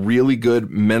been in a really good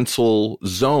mental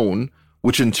zone,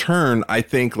 which in turn, I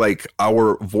think like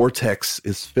our vortex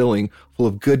is full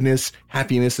of goodness,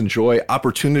 happiness, and joy.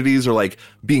 Opportunities are like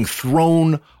being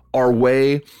thrown our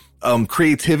way.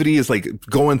 Creativity is like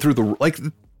going through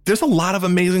there's a lot of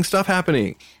amazing stuff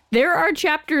happening. There are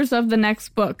chapters of the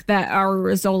next book that are a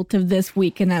result of this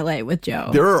week in LA with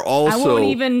Joe. There are also,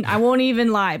 I won't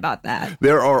even lie about that.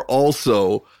 There are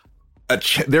also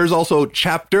there's also a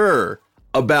chapter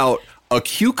about a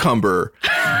cucumber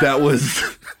that was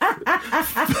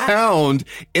found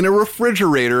in a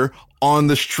refrigerator on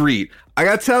the street. I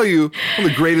gotta tell you, one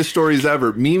of the greatest stories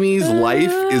ever. Mimi's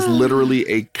life is literally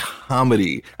a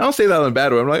comedy. I don't say that in a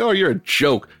bad way. I'm like, oh, you're a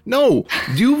joke. No,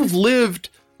 you've lived.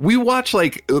 We watch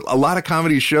like a lot of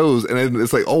comedy shows, and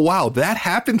it's like, oh wow, that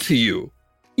happened to you.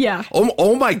 Yeah.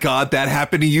 Oh my God, that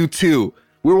happened to you too.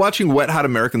 We were watching Wet Hot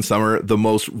American Summer, the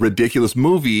most ridiculous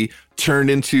movie turned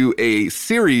into a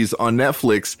series on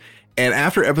Netflix. And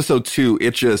after episode 2,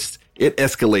 it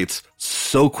escalates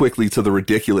so quickly to the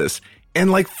ridiculous.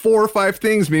 And like 4 or 5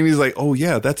 things, Mimi's like, oh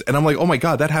yeah, and I'm like, oh my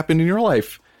God, that happened in your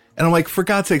life. And I'm like, for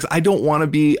God's sakes, I don't want to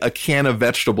be a can of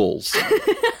vegetables.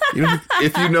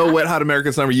 If you know Wet Hot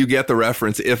American Summer, you get the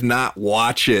reference. If not,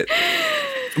 watch it.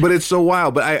 But it's so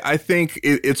wild. But I think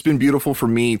it's been beautiful for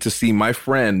me to see my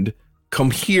friend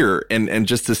come here and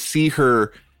just to see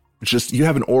her, you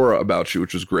have an aura about you,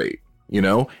 which is great,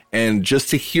 and just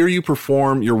to hear you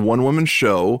perform your one-woman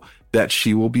show that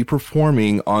she will be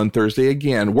performing on Thursday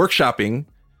again, workshopping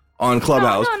on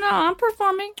Clubhouse. No, I'm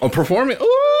performing. Oh, performing?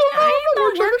 Ooh,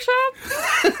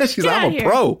 workshop. She's like, I'm a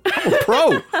pro.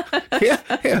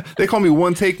 Yeah. They call me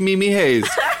One Take Mimi Hayes.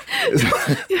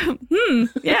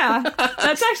 Yeah,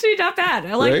 that's actually not bad.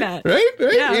 I like that. Right?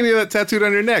 Yeah. Maybe that tattooed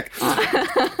on your neck.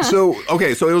 So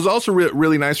it was also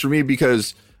really nice for me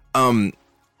because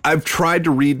I've tried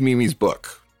to read Mimi's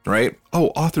book. Right? Oh,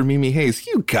 author Mimi Hayes,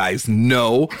 you guys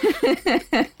know.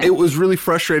 It was really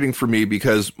frustrating for me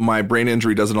because my brain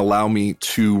injury doesn't allow me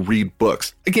to read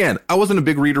books. Again, I wasn't a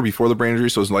big reader before the brain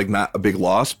injury, so it's like not a big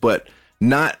loss, but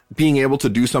not being able to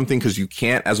do something because you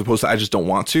can't, as opposed to I just don't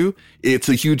want to, it's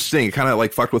a huge thing. It kind of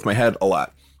like fucked with my head a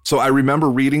lot. So I remember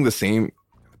reading the same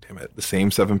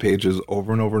 7 pages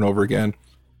over and over and over again.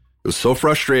 It was so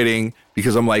frustrating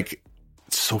because I'm like,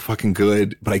 it's so fucking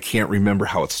good, but I can't remember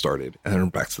how it started. And then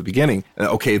back to the beginning. And,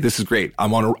 okay, this is great.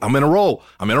 I'm in a roll.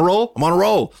 I'm on a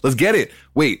roll. Let's get it.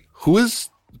 Wait,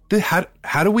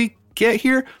 how do we get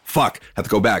here? Fuck, have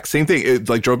to go back. Same thing. It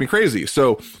like drove me crazy.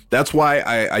 So that's why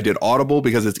I did Audible,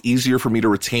 because it's easier for me to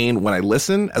retain when I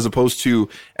listen, as opposed to,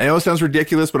 I know it sounds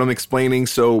ridiculous, but I'm explaining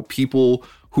so people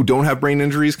who don't have brain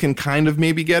injuries can kind of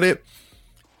maybe get it.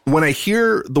 When I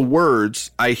hear the words,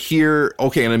 I hear,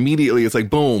 okay, and immediately it's like,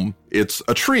 boom, it's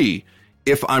a tree.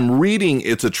 If I'm reading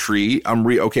it's a tree,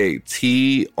 okay,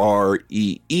 Tree,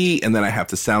 and then I have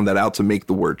to sound that out to make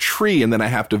the word tree, and then I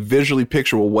have to visually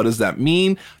picture, well, what does that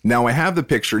mean? Now I have the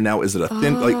picture. Now is it a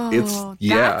thin,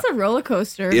 That's a roller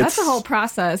coaster. That's a whole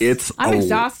process. I'm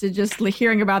exhausted just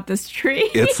hearing about this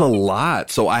tree. It's a lot.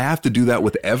 So I have to do that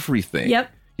with everything. Yep.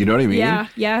 You know what I mean?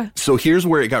 Yeah. So here's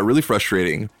where it got really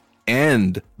frustrating.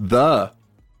 And those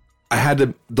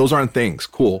aren't things.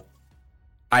 Cool.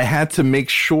 I had to make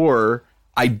sure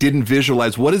I didn't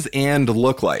visualize, what does and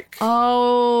look like?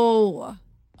 Oh,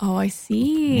 I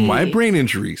see. My brain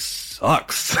injury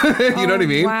sucks. You know what I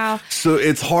mean? Wow. So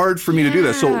it's hard for me to do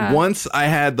that. So once I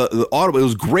had the Audible, it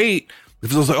was great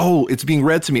because I was like, oh, it's being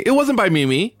read to me. It wasn't by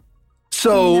Mimi.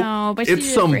 So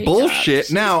it's some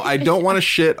bullshit. Now, I don't want to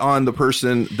shit on the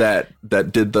person that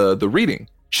did the reading.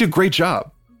 She did a great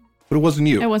job. But it wasn't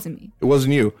you. It wasn't me. It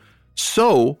wasn't you.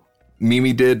 So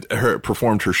Mimi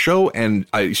performed her show, and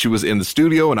she was in the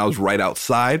studio, and I was right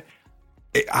outside.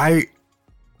 I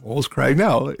almost cried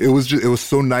now. It was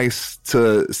so nice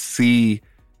to see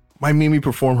my Mimi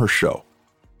perform her show.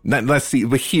 Let's see,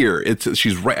 but here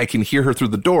she's right. I can hear her through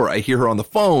the door. I hear her on the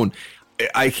phone.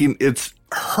 It's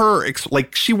her,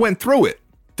 like she went through it.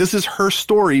 This is her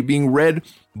story being read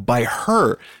by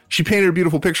her. She painted a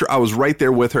beautiful picture. I was right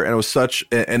there with her, and it was such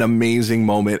an amazing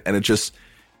moment. And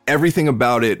everything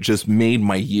about it just made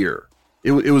my year.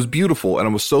 It was beautiful, and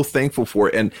I was so thankful for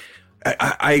it. And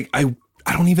I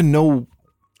don't even know.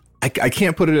 I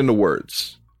can't put it into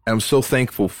words. And I'm so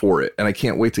thankful for it, and I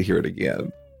can't wait to hear it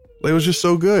again. It was just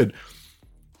so good.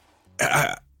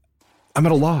 I'm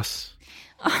at a loss.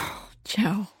 Oh,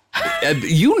 Joe. And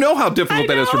you know how difficult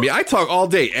that is for me. I talk all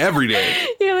day, every day.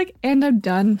 You're like, and I'm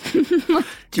done.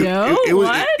 Joe,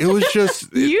 what? It was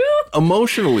just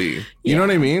emotionally. You know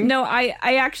what I mean? No, I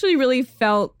actually really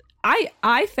felt,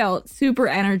 I felt super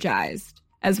energized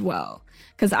as well.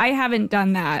 Because I haven't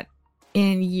done that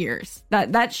in years.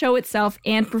 That show itself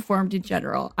and performed in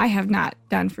general, I have not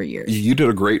done for years. You did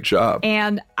a great job.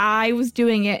 And I was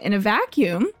doing it in a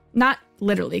vacuum. Not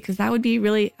literally, because that would be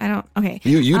really,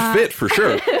 You'd fit for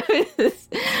sure.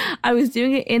 I was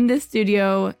doing it in the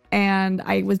studio, and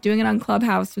I was doing it on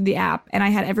Clubhouse through the app, and I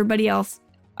had everybody else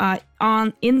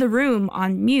in the room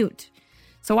on mute.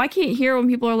 So I can't hear when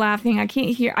people are laughing. I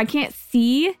can't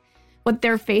see what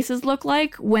their faces look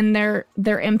like when they're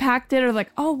impacted, or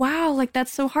like, oh wow, like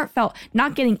that's so heartfelt.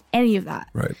 Not getting any of that.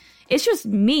 Right. It's just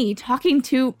me talking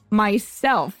to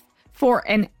myself for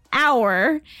an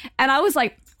hour, and I was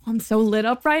like, I'm so lit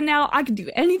up right now. I can do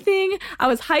anything. I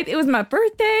was hyped. It was my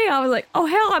birthday. I was like, oh,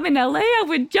 hell, I'm in LA. I'm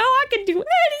with Joe. I can do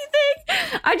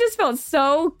anything. I just felt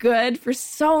so good for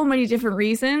so many different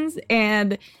reasons.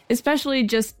 And especially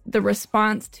just the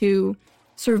response to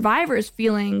survivors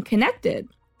feeling connected.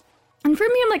 And for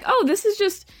me, I'm like, oh, this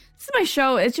is my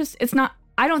show. It's not,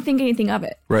 I don't think anything of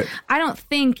it. Right. I don't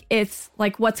think it's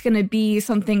like what's going to be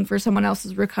something for someone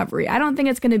else's recovery. I don't think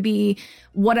it's going to be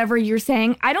whatever you're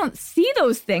saying. I don't see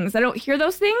those things. I don't hear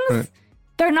those things. Right.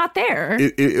 They're not there.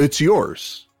 It's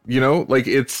yours. Like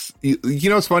it's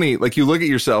funny. Like you look at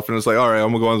yourself and it's like, all right,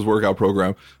 I'm gonna go on this workout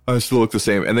program. I still look the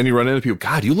same. And then you run into people.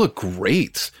 God, you look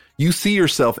great. You see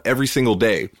yourself every single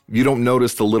day. You don't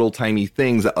notice the little tiny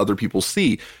things that other people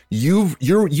see. You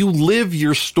live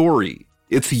your story.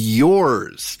 It's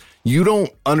yours. You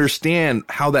don't understand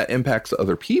how that impacts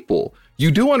other people. You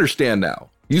do understand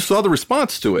now. You saw the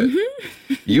response to it.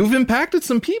 Mm-hmm. You've impacted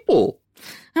some people.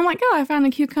 I'm like, oh, I found a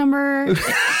cucumber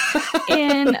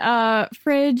in a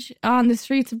fridge on the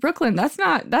streets of Brooklyn. That's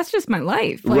just my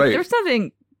life. Like, right. There's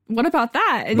nothing. What about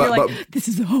that? And you're like, this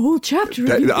is a whole chapter.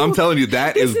 I'm telling you,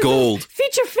 that is gold.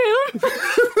 Feature film.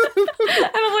 And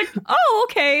I'm like, oh,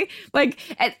 okay. Like,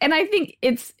 and I think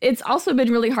it's also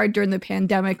been really hard during the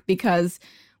pandemic because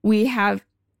we have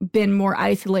been more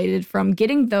isolated from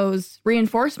getting those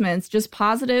reinforcements, just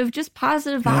positive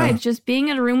vibes, just being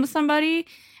in a room with somebody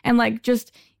and like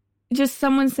just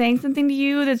someone saying something to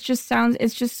you it's just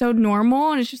so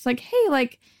normal. And it's just like, hey,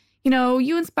 like,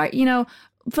 you inspire,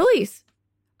 Felice.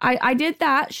 I did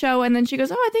that show, and then she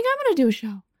goes, oh, I think I'm going to do a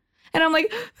show. And I'm like,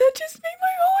 that just made my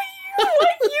whole year.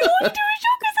 Like, you want to do a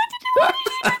show because I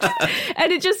did it.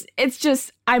 And it's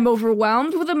just, I'm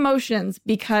overwhelmed with emotions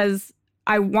because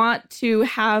I want to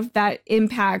have that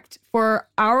impact for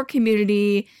our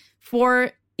community,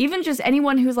 for even just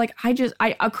anyone who's like,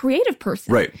 a creative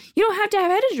person. Right. You don't have to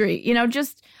have editry,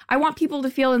 I want people to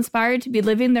feel inspired to be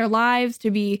living their lives, to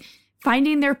be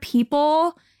finding their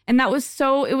people. And it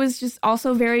was just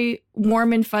also very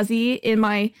warm and fuzzy in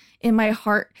my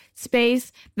heart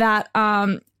space that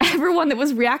everyone that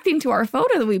was reacting to our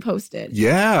photo that we posted.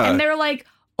 Yeah. And they're like,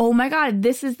 oh my God,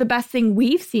 this is the best thing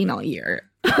we've seen all year.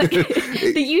 Like,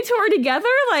 that you two are together?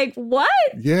 Like, what?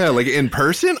 Yeah, like in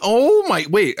person? Oh my,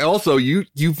 wait, also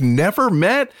you've never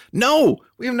met? No,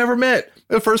 we have never met.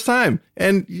 The first time.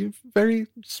 And you're a very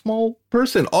small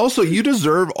person. Also, you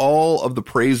deserve all of the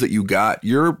praise that you got.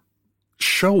 Your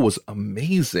show was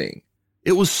amazing.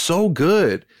 It was so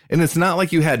good. And it's not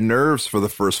like you had nerves for the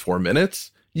first 4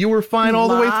 minutes. You were fine all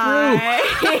the way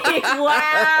through.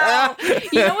 Wow.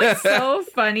 You know what's so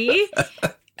funny?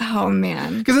 Oh,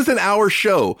 man. Because it's an hour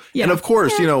show. Yeah. And of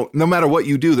course, no matter what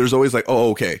you do, there's always like,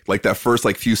 oh, okay. Like that first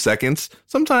few seconds.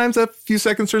 Sometimes that few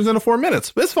seconds turns into 4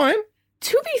 minutes. But it's fine.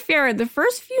 To be fair, the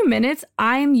first few minutes,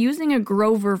 I'm using a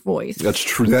Grover voice. That's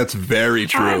true. That's very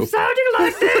true. I'm sounding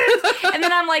like this. And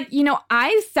then I'm like,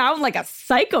 I sound like a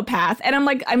psychopath. And I'm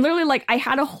literally like,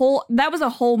 that was a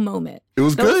whole moment. It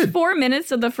was good. 4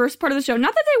 minutes of the first part of the show.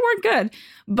 Not that they weren't good,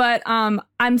 but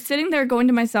I'm sitting there going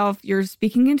to myself, you're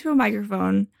speaking into a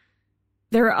microphone.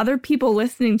 There are other people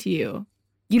listening to you.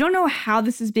 You don't know how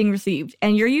this is being received.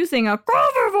 And you're using a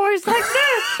Grover voice like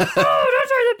this. Oh, don't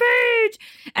turn the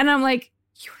page. And I'm like,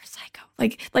 you're a psycho.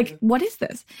 Like, what is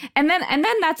this? And then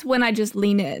that's when I just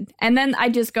lean in. And then I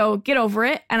just go, get over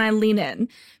it. And I lean in.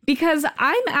 Because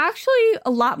I'm actually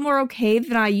a lot more okay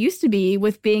than I used to be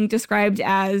with being described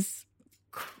as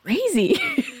crazy.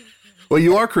 Well,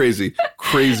 you are crazy.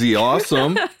 Crazy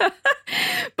awesome.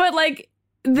 But like,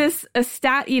 this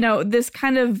this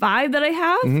kind of vibe that I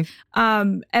have.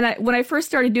 Mm-hmm. And when I first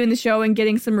started doing the show and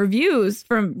getting some reviews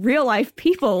from real life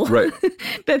people right.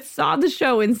 that saw the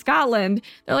show in Scotland,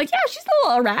 they're like, yeah, she's a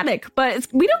little erratic, but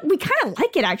we kind of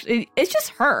like it actually. It's just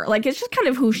her. Like, it's just kind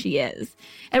of who she is.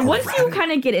 And once you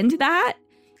kind of get into that,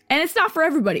 and it's not for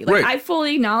everybody. Like, right. I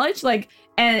fully acknowledge,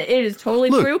 and it is totally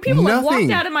true. People have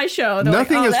walked out of my show.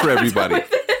 Nothing is for everybody.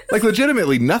 Like,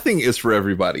 legitimately, nothing is for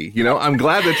everybody. I'm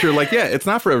glad that you're like, yeah, it's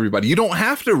not for everybody. You don't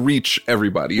have to reach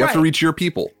everybody. You have to reach your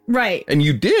people. Right. And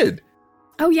you did.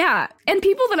 Oh, yeah. And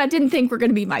people that I didn't think were going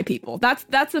to be my people. That's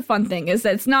the fun thing, is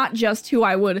that it's not just who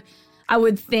I would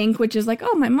think, which is like,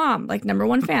 oh, my mom, like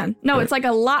 #1 fan. No, right. It's like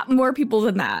a lot more people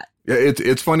than that. Yeah,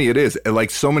 it's funny. It is.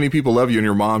 Like, so many people love you, and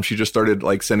your mom, she just started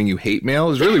like sending you hate mail.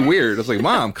 It's really weird. It's like,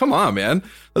 Mom, come on, man.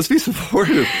 Let's be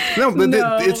supportive. No, but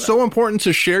it's so important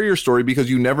to share your story because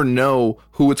you never know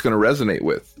who it's going to resonate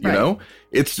with. You know,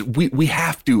 we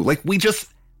have to, like, we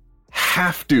just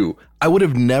have to. I would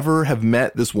have never have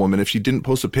met this woman if she didn't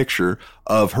post a picture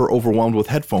of her overwhelmed with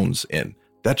headphones in.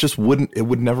 That just would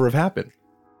never have happened.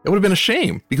 It would have been a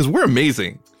shame because we're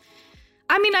amazing.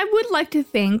 I mean, I would like to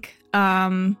think,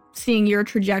 seeing your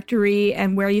trajectory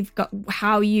and where you've got,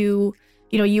 how you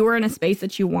were in a space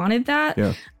that you wanted that.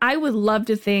 Yeah. I would love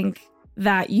to think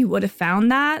that you would have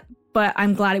found that but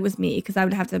I'm glad it was me because I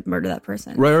would have to murder that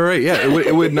person. Right. Yeah,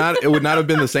 it would not have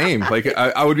been the same. Like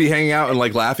I would be hanging out and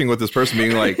like laughing with this person,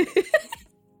 being like,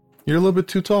 "You're a little bit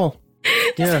too tall."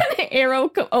 Yeah. Arrow.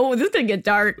 Oh, this is gonna get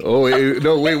dark. Oh wait,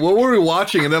 what were we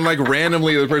watching? And then like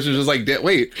randomly the person's just like,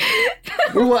 wait,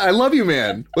 I love you,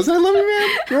 man. Was that I love you,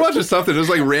 man? We're watching something. There's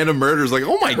like random murders. Like,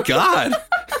 oh my god,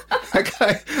 that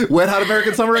guy, Wet Hot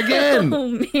American Summer again. Oh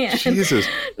man, Jesus.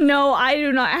 No, I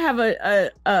do not have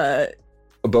a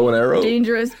bow and arrow,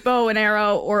 dangerous bow and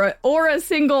arrow, or a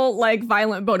single like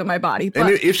violent bow to my body. But, and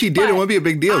if she did, it wouldn't be a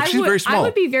big deal. She's very small. I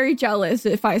would be very jealous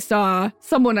if I saw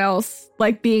someone else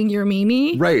like being your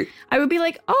Mimi. Right. I would be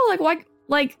like, oh, like why?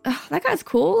 Like that guy's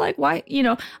cool. Like why? You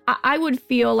know, I would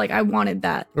feel like I wanted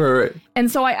that. Right. And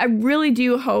so I really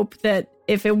do hope that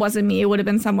if it wasn't me, it would have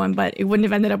been someone, but it wouldn't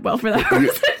have ended up well for that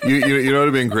person. You know, it would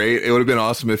have been great. It would have been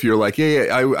awesome if you're like,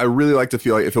 I really like to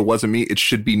feel like if it wasn't me, it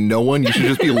should be no one. You should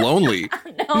just be lonely.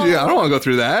 No. Yeah, I don't want to go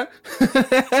through that.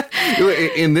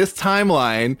 In this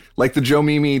timeline, like the Joe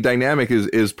Mimi dynamic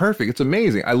is perfect. It's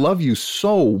amazing. I love you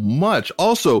so much.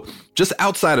 Also, just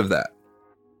outside of that,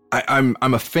 I'm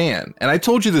a fan. And I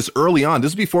told you this early on.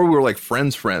 This is before we were like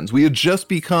friends. We had just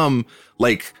become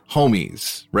like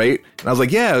homies, right? And I was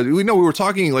like, yeah, we would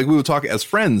talk as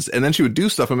friends. And then she would do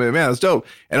stuff. I'm like, man, that's dope.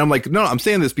 And I'm like, no, I'm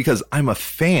saying this because I'm a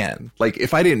fan. Like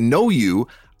if I didn't know you,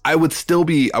 I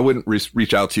wouldn't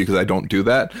reach out to you because I don't do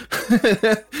that.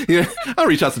 You know, I don't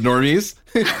reach out to normies.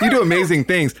 You do amazing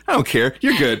things. I don't care.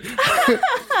 You're good.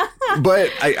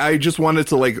 But I just wanted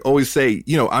to like always say,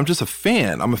 you know, I'm just a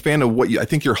fan. I'm a fan of I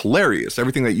think you're hilarious.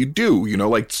 Everything that you do, you know,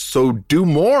 like, so do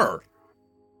more.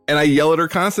 And I yell at her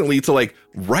constantly to like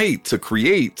write, to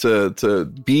create,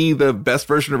 to be the best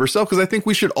version of herself. Because I think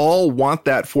we should all want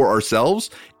that for ourselves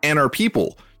and our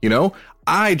people. You know,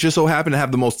 I just so happen to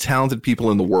have the most talented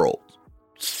people in the world.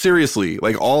 Seriously,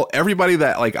 like everybody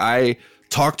that like I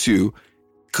talk to,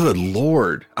 good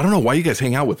Lord, I don't know why you guys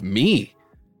hang out with me.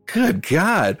 Good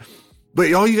God.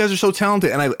 But all you guys are so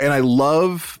talented, and I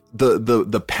love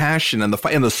the passion and the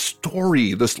fight and the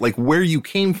story, this like where you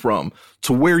came from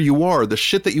to where you are, the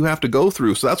shit that you have to go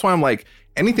through. So that's why I'm like,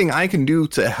 anything I can do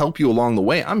to help you along the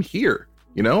way, I'm here.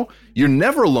 You know, you're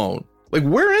never alone. Like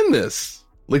we're in this.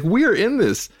 Like we're in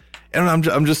this, and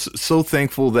I'm just so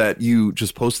thankful that you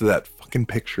just posted that fucking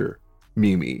picture,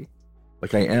 Mimi.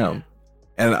 Like I am,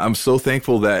 and I'm so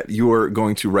thankful that you are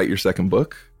going to write your second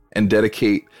book and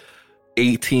dedicate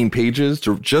 18 pages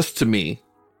just to me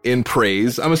in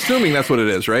praise. I'm assuming that's what it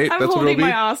is, right? I'm That's holding what it'll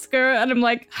be. my Oscar and I'm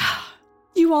like,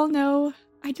 you all know,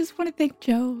 I just want to thank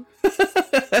Joe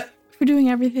for doing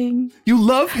everything. You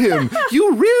love him.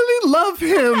 You really love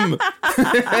him.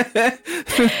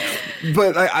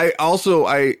 But I also,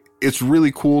 it's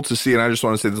really cool to see, and I just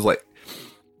want to say this, like,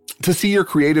 to see your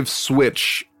creative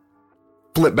switch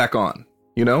flip back on,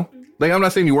 you know? Like, I'm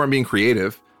not saying you weren't being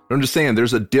creative. I'm just saying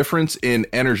there's a difference in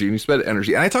energy, and you spend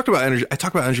energy. And I talk about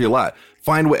energy a lot.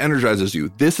 Find what energizes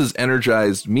you. This has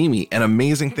energized Mimi, and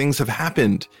amazing things have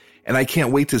happened. And I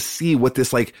can't wait to see what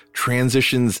this like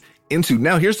transitions into.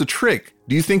 Now, here's the trick.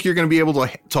 Do you think you're going to be able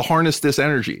to harness this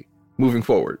energy moving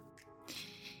forward?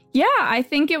 Yeah, I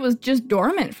think it was just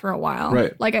dormant for a while.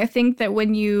 Right. Like, I think that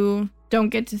when you don't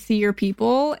get to see your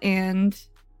people and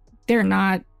they're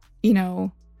not, you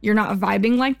know, you're not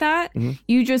vibing like that,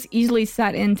 you just easily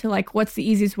set into like, what's the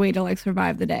easiest way to like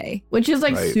survive the day, which is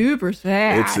like super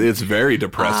sad. It's very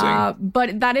depressing.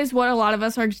 But that is what a lot of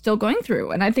us are still going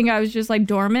through. And I think I was just like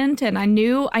dormant, and I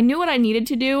knew what I needed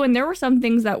to do. And there were some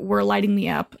things that were lighting me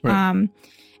up. Right.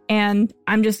 And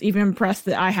I'm just even impressed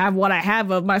that I have what I have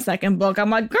of my second book.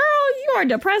 I'm like, girl, you are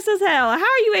depressed as hell. How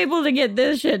are you able to get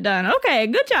this shit done? Okay,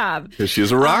 good job. Because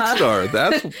she's a rock star.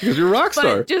 That's because you're a rock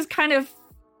star. But just kind of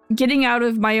getting out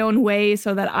of my own way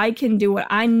so that I can do what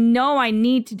I know I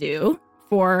need to do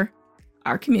for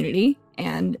our community.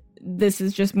 And this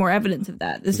is just more evidence of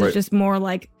that. This is just more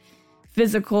like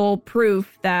physical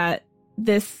proof that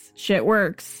this shit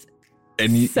works.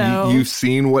 And you've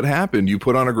seen what happened. You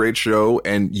put on a great show,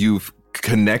 and you've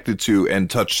connected to and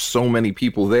touched so many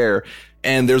people there.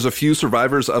 And there's a few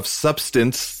survivors of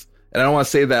substance. And I don't want to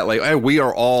say that like we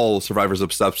are all survivors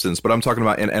of substance, but I'm talking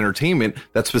about in entertainment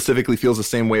that specifically feels the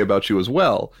same way about you as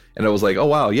well. And I was like, oh,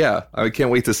 wow, yeah, I can't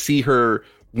wait to see her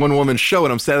one woman show.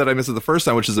 And I'm sad that I missed it the first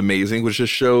time, which is amazing, which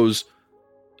just shows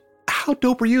how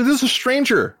dope are you? This is a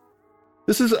stranger.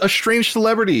 This is a strange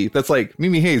celebrity that's like,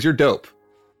 Mimi Hayes, you're dope.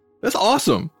 That's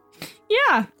awesome.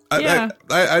 Yeah. Yeah.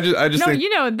 I just think, you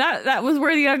know, that was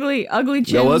where the ugly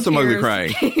chins. There was some ugly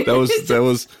crying. That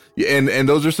was, and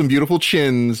those are some beautiful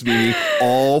chins, Mimi.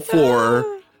 All four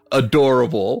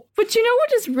adorable. But you know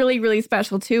what is really, really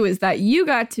special too is that you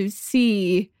got to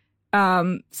see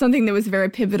something that was very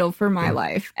pivotal for my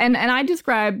life. And I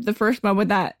described the first moment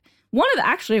that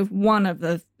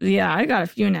I got a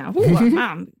few now. Ooh,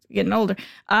 I'm getting older.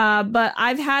 But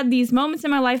I've had these moments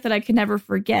in my life that I can never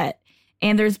forget.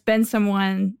 And there's been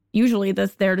someone usually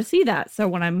that's there to see that. So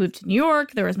when I moved to New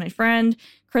York, there was my friend,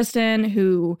 Kristen,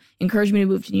 who encouraged me to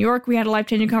move to New York. We had a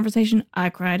life-changing conversation. I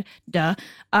cried. Duh.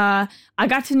 I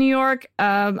got to New York.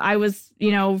 I was,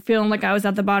 feeling like I was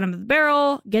at the bottom of the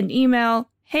barrel, get an email.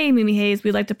 Hey, Mimi Hayes,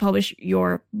 we'd like to publish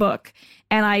your book.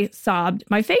 And I sobbed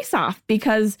my face off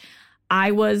because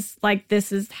I was like,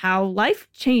 this is how life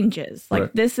changes. Like,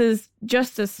 right. This is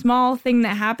just a small thing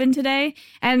that happened today.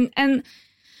 And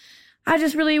I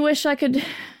just really wish I could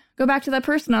go back to that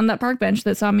person on that park bench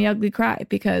that saw me ugly cry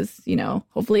because,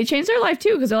 hopefully it changed their life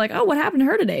too. Because they're like, oh, what happened to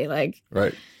her today? Like,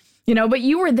 right. But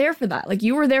you were there for that. Like,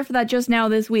 you were there for that just now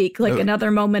this week. Like, another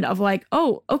moment of like,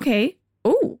 oh, okay.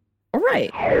 Oh, all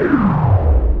right.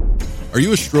 Are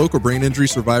you a stroke or brain injury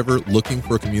survivor looking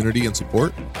for community and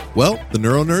support? Well, the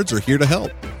Neuro Nerds are here to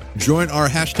help. Join our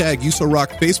 #UsoRock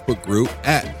Facebook group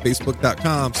at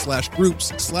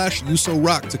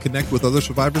facebook.com/groups/UsoRock to connect with other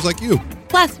survivors like you.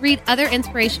 Plus, read other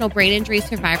inspirational brain injury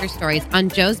survivor stories on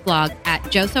Joe's blog at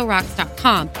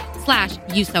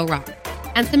josorocks.com/UsoRock.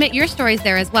 And submit your stories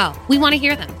there as well. We want to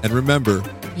hear them. And remember,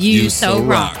 you so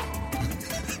rock.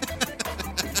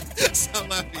 Stop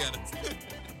laughing at us.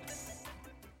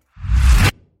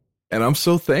 And I'm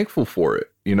so thankful for it.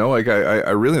 I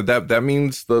really, that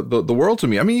means the world to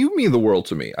me. I mean, you mean the world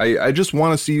to me. I just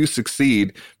want to see you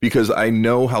succeed because I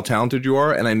know how talented you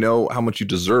are and I know how much you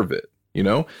deserve it.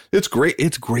 It's great.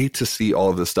 It's great to see all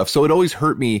of this stuff. So it always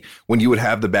hurt me when you would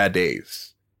have the bad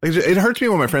days. Like, it hurts me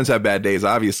when my friends have bad days,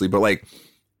 obviously, but like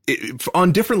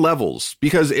on different levels,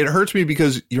 because it hurts me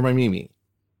because you're my Mimi.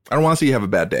 I don't want to see you have a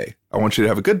bad day. I want you to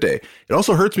have a good day. It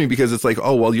also hurts me because it's like,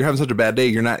 oh, well, you're having such a bad day.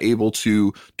 You're not able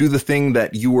to do the thing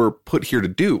that you were put here to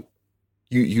do.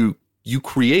 You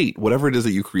create whatever it is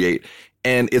that you create.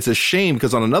 And it's a shame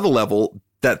because on another level,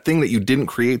 that thing that you didn't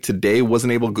create today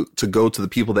wasn't able to go to the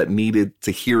people that needed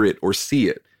to hear it or see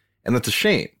it. And that's a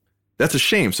shame. That's a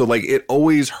shame. So like, it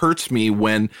always hurts me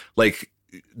when like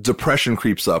depression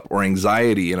creeps up or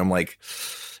anxiety. And I'm like,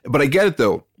 but I get it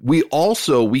though. We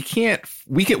can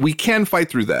fight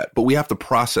through that, but we have to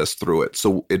process through it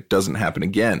so it doesn't happen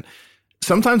again.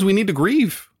 Sometimes we need to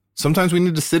grieve. Sometimes we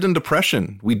need to sit in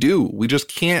depression. We do. We just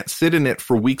can't sit in it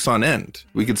for weeks on end.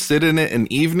 We could sit in it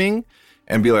an evening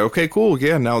and be like, okay, cool.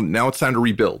 Yeah. Now it's time to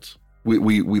rebuild.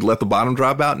 We let the bottom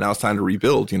drop out. Now it's time to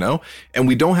rebuild, and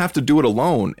we don't have to do it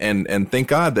alone. And thank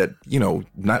God that,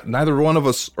 neither one of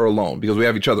us are alone because we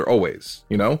have each other always,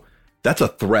 That's a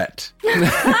threat.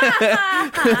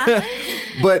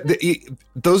 But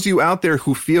those of you out there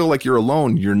who feel like you're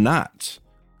alone, you're not.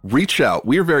 Reach out.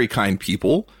 We are very kind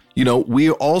people.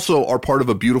 We also are part of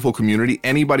a beautiful community.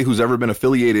 Anybody who's ever been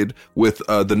affiliated with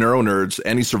the Neuro Nerds,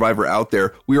 any survivor out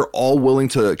there, we are all willing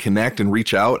to connect and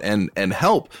reach out and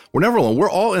help. We're never alone.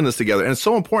 We're all in this together. And it's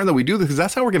so important that we do this because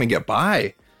that's how we're going to get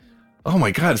by. Oh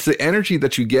my God. It's the energy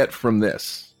that you get from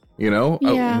this.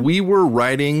 Yeah. We were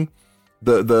riding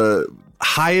the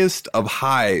highest of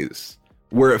highs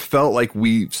where it felt like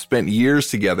we spent years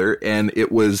together and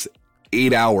it was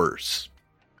 8 hours.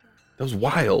 That was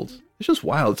wild. It's just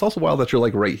wild. It's also wild that you're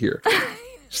like right here.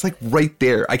 Just like right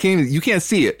there. You can't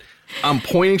see it. I'm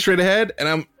pointing straight ahead and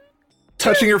I'm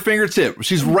touching her fingertip.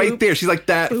 She's right there. She's like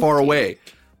that far away.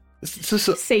 It's just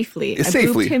safely. I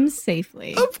booped him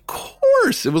safely. Of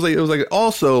course. It was like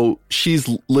also she's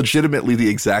legitimately the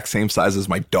exact same size as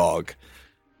my dog.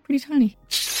 Pretty tiny.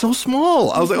 She's so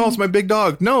small. I was like, oh, it's my big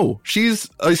dog. No, she's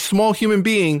a small human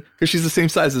being because she's the same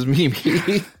size as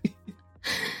Mimi.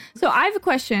 So I have a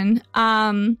question.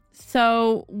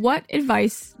 So what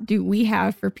advice do we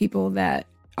have for people that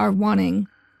are wanting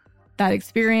that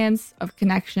experience of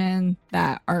connection,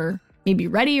 that are maybe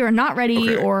ready or not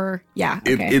ready, or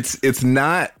okay. It's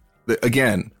not,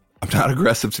 again, I'm not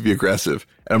aggressive to be aggressive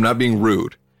and I'm not being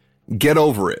rude. Get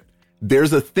over it.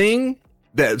 There's a thing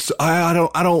that's, I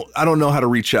don't know how to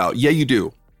reach out. Yeah, you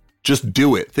do. Just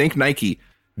do it. Thank Nike.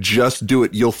 Just do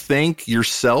it. You'll thank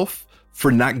yourself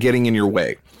for not getting in your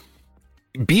way.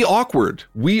 Be awkward.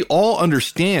 We all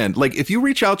understand. Like, if you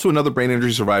reach out to another brain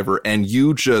injury survivor and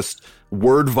you just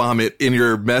word vomit in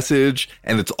your message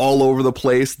and it's all over the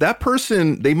place, that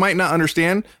person, they might not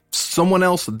understand. Someone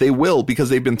else, they will, because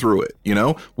they've been through it.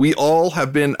 We all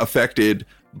have been affected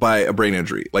by a brain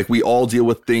injury. Like, we all deal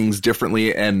with things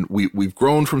differently and we've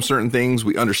grown from certain things.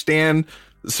 We understand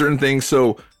certain things.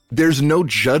 So there's no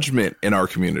judgment in our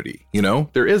community, you know?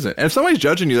 There isn't. And if somebody's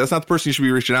judging you, that's not the person you should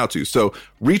be reaching out to. So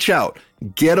reach out,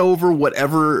 get over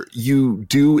whatever you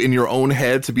do in your own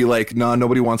head to be like, no,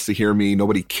 nobody wants to hear me.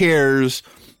 Nobody cares.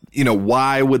 You know,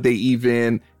 why would they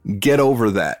even get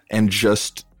over that and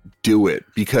just do it?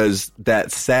 Because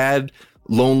that sad,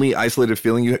 lonely, isolated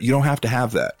feeling, you don't have to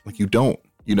have that. Like you don't,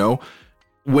 you know?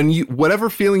 When you, whatever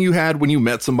feeling you had when you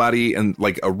met somebody and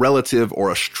like a relative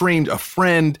or a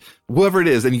friend, whoever it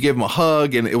is, and you gave them a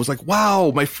hug and it was like,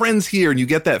 wow, my friend's here. And you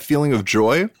get that feeling of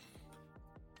joy.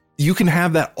 You can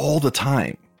have that all the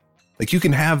time. Like you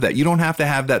can have that. You don't have to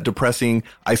have that depressing,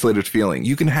 isolated feeling.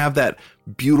 You can have that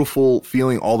beautiful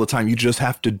feeling all the time. You just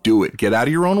have to do it. Get out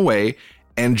of your own way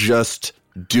and just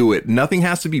do it. Nothing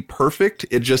has to be perfect.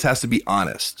 It just has to be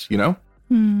honest, you know?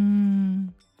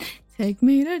 Take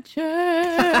me to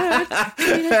church.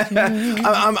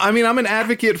 I'm an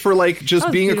advocate for like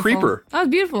just being beautiful. a creeper. That was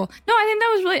beautiful. No, I think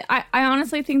that was really, I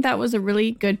honestly think that was a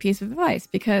really good piece of advice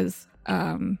because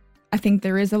I think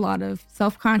there is a lot of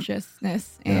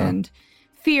self-consciousness and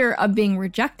fear of being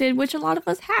rejected, which a lot of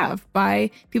us have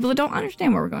by people that don't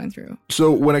understand what we're going through.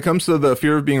 So when it comes to the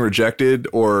fear of being rejected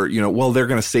or, you know, well, they're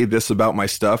going to say this about my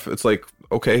stuff. It's like,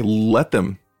 okay, let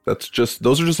them.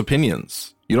 Those are just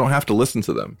opinions. You don't have to listen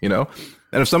to them, you know?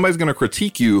 And if somebody's going to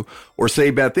critique you or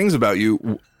say bad things about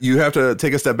you, you have to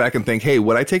take a step back and think, hey,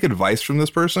 would I take advice from this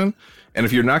person? And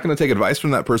if you're not going to take advice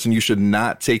from that person, you should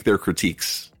not take their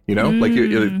critiques, you know? Like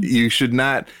you should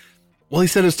not, well, he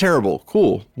said it's terrible.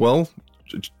 Cool. Well,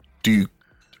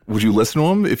 would you listen to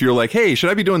him? If you're like, hey, should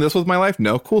I be doing this with my life?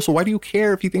 No. Cool. So why do you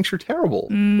care if he thinks you're terrible?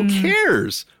 Who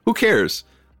cares? Who cares?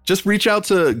 Just reach out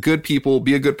to good people,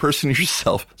 be a good person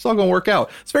yourself. It's all going to work out.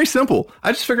 It's very simple.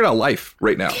 I just figured out life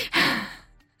right now.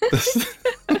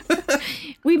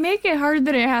 We make it harder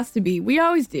than it has to be. We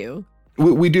always do.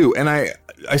 We do. And I'm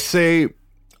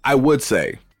going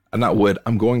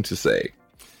to say,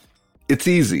 it's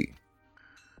easy.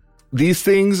 These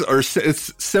things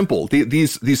it's simple.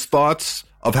 These thoughts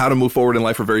of how to move forward in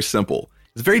life are very simple.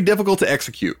 It's very difficult to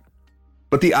execute.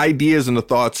 But the ideas and the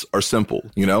thoughts are simple,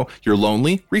 you know? You're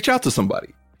lonely, reach out to somebody.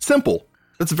 Simple.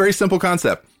 That's a very simple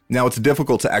concept. Now it's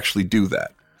difficult to actually do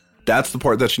that. That's the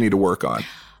part that you need to work on.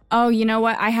 Oh, you know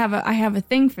what? I have a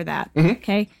thing for that. Mm-hmm.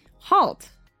 Okay. HALT.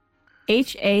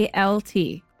 HALT.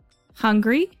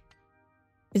 Hungry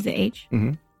is the H.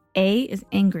 Mm-hmm. A is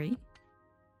angry.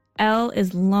 L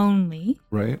is lonely.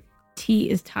 Right. T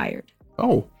is tired.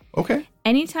 Oh, okay.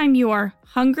 Anytime you are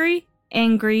hungry,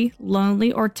 angry,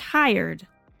 lonely, or tired,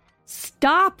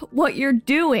 stop what you're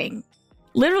doing.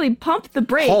 Literally pump the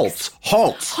brakes.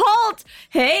 Halt.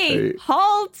 Hey,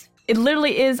 halt. It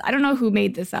literally is. I don't know who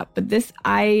made this up, but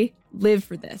I live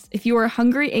for this. If you are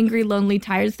hungry, angry, lonely,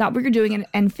 tired, stop what you're doing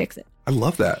and fix it. I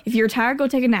love that. If you're tired, go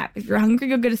take a nap. If you're hungry,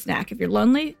 go get a snack. If you're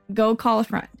lonely, go call a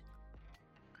friend.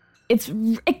 It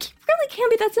really can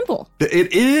be that simple.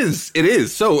 It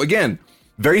is. So again,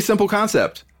 very simple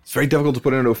concept. It's very difficult to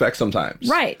put into effect sometimes.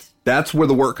 Right. That's where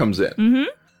the work comes in. Mm-hmm.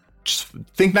 Just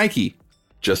think Nike.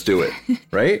 Just do it.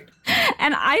 Right.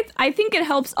 And I think it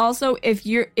helps also if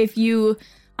you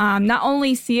not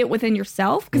only see it within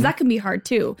yourself, because that can be hard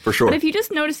too. For sure. But if you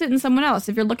just notice it in someone else,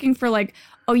 if you're looking for like,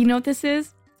 oh, you know what this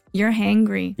is? You're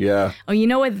hangry. Yeah. Oh, you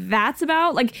know what that's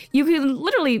about? Like you can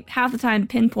literally half the time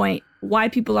pinpoint why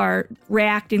people are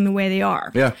reacting the way they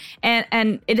are. Yeah.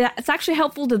 And it's actually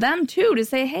helpful to them too to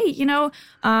say, hey, you know,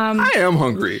 I am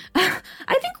hungry. I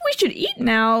think we should eat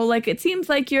now. Like it seems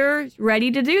like you're ready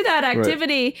to do that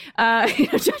activity. Right.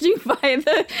 Judging by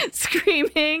the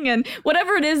screaming and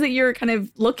whatever it is that you're kind of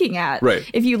looking at. Right.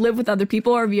 If you live with other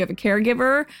people or if you have a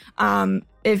caregiver,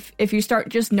 if you start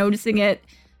just noticing it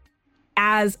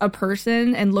as a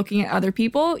person and looking at other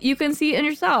people, you can see it in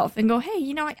yourself and go, hey,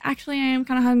 you know, I am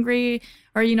kind of hungry,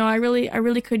 or, you know, I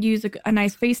really could use a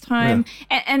nice FaceTime.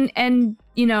 Yeah. And,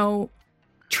 you know,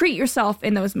 treat yourself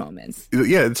in those moments.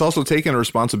 Yeah. It's also taking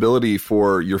responsibility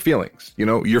for your feelings. You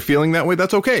know, you're feeling that way.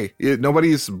 That's okay.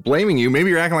 Nobody's blaming you. Maybe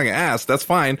you're acting like an ass. That's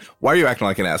fine. Why are you acting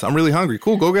like an ass? I'm really hungry.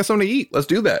 Cool. Go get something to eat. Let's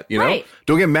do that. You know, right.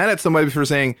 Don't get mad at somebody for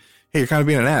saying, hey, you're kind of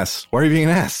being an ass. Why are you being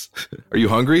an ass? Are you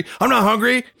hungry? I'm not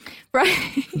hungry.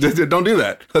 Right. Don't do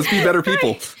that. Let's be better people.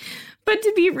 Right. But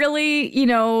to be really, you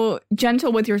know,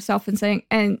 gentle with yourself and saying,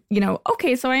 and, you know,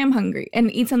 okay, so I am hungry,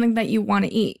 and eat something that you want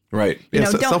to eat. Right. You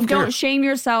know, don't shame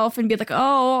yourself and be like,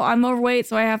 oh, I'm overweight,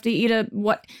 so I have to eat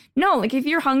what? No, like if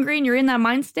you're hungry and you're in that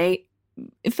mind state,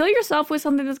 fill yourself with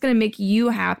something that's going to make you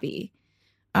happy.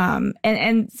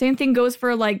 And same thing goes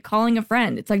for like calling a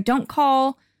friend. It's like, don't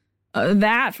call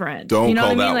that friend. Don't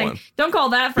call that one. Don't call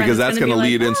that friend. Because that's going to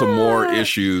lead into more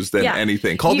issues than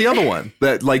anything. Call the other one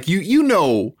that like you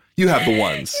know You have the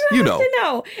ones. You have to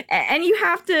know. And you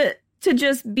have to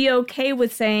just be okay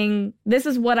with saying, this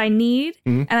is what I need,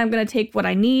 and I'm going to take what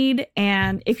I need.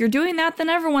 And if you're doing that, then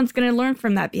everyone's going to learn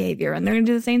from that behavior, and they're going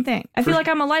to do the same thing. I feel like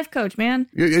I'm a life coach, man.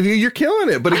 You're killing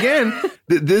it. But again,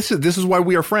 this is why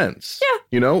we are friends. Yeah.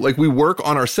 You know, like we work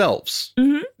on ourselves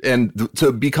and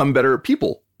to become better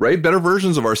people, right? Better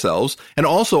versions of ourselves. And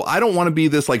also, I don't want to be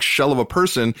this like shell of a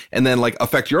person and then like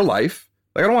affect your life.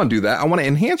 Like, I don't want to do that. I want to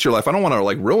enhance your life. I don't want to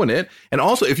like ruin it. And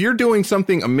also, if you're doing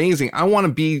something amazing, I want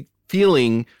to be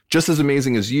feeling just as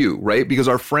amazing as you, right? Because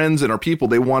our friends and our people,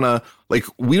 they want to like,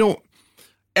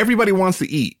 everybody wants to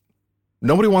eat.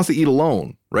 Nobody wants to eat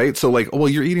alone, right? So like, oh, well,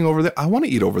 you're eating over there. I want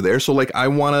to eat over there. So like, I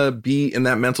want to be in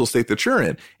that mental state that you're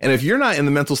in. And if you're not in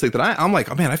the mental state that I'm like,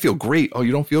 oh man, I feel great. Oh,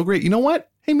 you don't feel great? You know what?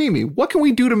 Hey, Mimi, what can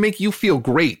we do to make you feel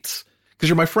great? Because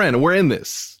you're my friend and we're in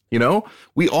this. You know,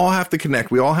 we all have to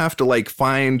connect. We all have to like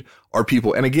find our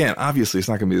people. And again, obviously it's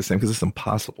not going to be the same because it's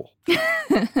impossible.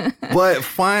 But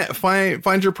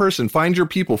find your person, find your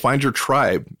people, find your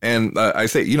tribe. And I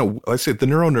say the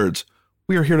Neuro Nerds,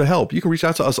 we are here to help. You can reach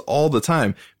out to us all the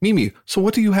time. Mimi, so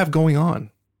what do you have going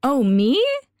on? Oh, me?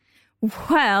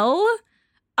 Well,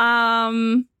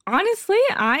 honestly,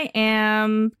 I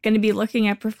am going to be looking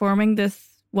at performing this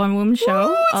one-woman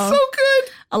show. Oh, it's so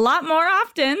good. A lot more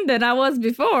often than I was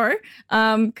before,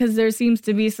 because there seems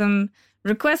to be some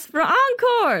requests for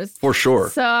encores. For sure.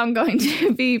 So I'm going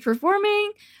to be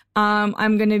performing.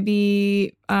 I'm going to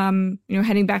be,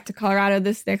 heading back to Colorado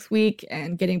this next week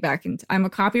and getting back into. I'm a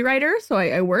copywriter, so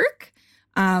I work.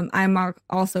 I'm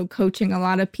also coaching a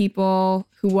lot of people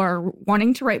who are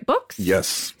wanting to write books.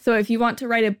 Yes. So if you want to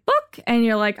write a book and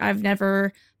you're like, I've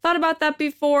never thought about that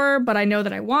before, but I know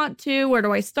that I want to. Where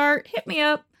do I start? Hit me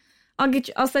up.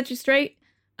 I'll set you straight.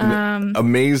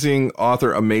 Amazing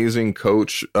author, amazing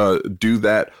coach. Do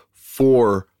that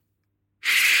for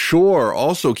sure.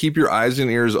 Also, keep your eyes and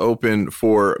ears open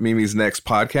for Mimi's next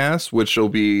podcast, which will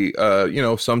be,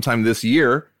 sometime this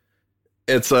year.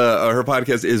 It's her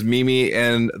podcast is Mimi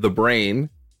and the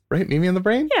Brain, right? Mimi and the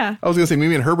Brain? Yeah. I was going to say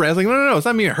Mimi and her brain. I was like, no, it's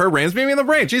not Mimi and her brain. It's Mimi and the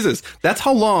Brain. Jesus, that's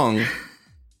how long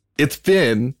it's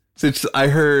been since I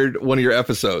heard one of your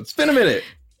episodes. It's been a minute.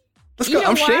 Let's go.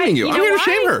 I'm shaming you. I'm here to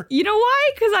shame her. You know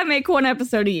why? Because I make one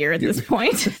episode a year at this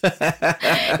point.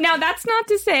 Now, that's not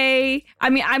to say, I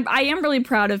am really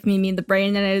proud of Mimi and the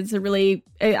Brain. And it's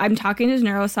I'm talking to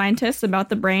neuroscientists about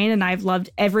the brain. And I've loved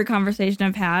every conversation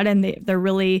I've had. And they're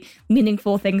really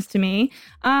meaningful things to me.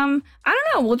 I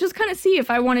don't know. We'll just kind of see if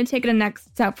I want to take it a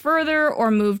next step further or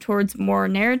move towards more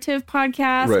narrative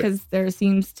podcasts. Because there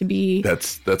seems to be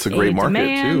that's a great market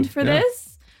demand too for this.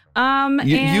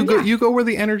 You go where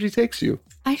the energy takes you.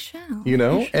 I shall. You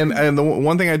know, and the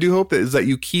one thing I do hope is that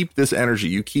you keep this energy,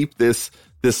 you keep this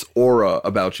aura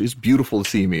about you. It's beautiful to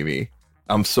see, Mimi.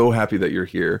 I'm so happy that you're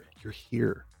here. You're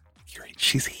here.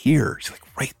 She's here. She's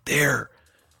like right there.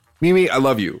 Mimi, I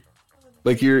love you.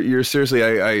 Like you're seriously,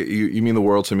 you mean the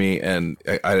world to me, and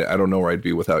I don't know where I'd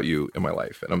be without you in my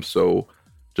life. And I'm so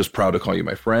just proud to call you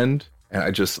my friend. And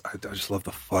I just love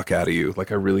the fuck out of you.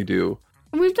 Like I really do.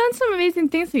 We've done some amazing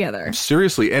things together.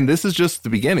 Seriously. And this is just the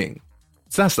beginning.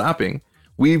 It's not stopping.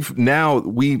 We've know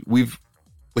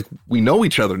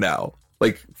each other now.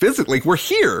 Like physically, like we're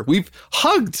here. We've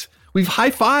hugged. We've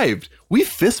high-fived. We've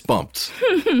fist bumped.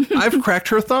 I've cracked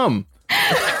her thumb.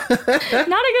 Not a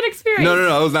good experience. No,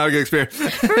 that was not a good experience.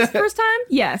 First time?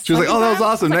 Yes. She was like, oh, that was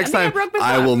awesome. Next time,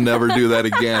 I will never do that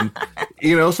again.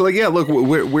 So like, yeah, look,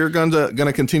 we're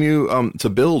gonna continue to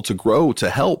build, to grow, to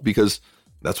help, because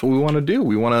that's what we want to do.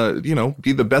 We want to,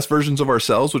 be the best versions of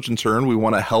ourselves, which in turn, we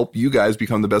want to help you guys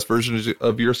become the best versions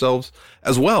of yourselves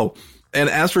as well. And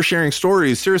as for sharing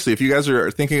stories, seriously, if you guys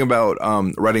are thinking about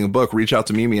writing a book, reach out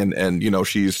to Mimi, and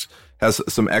she's has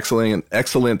some excellent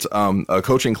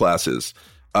coaching classes.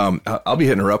 I'll be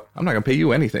hitting her up. I'm not gonna pay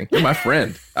you anything. You're my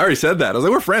friend. I already said that. I was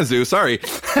like, we're friends, dude. Sorry.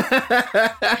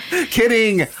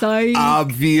 Kidding. Sorry.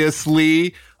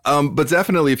 Obviously. But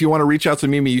definitely, if you want to reach out to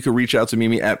Mimi, you can reach out to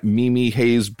Mimi at Mimi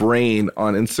Hayes Brain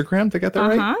on Instagram. Did I get that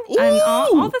right? And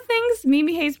all the things,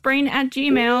 Mimi Hayes Brain at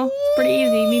Gmail. It's pretty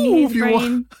easy. Mimi Hayes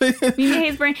Brain. Mimi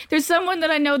Hayes Brain. There's someone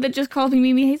that I know that just calls me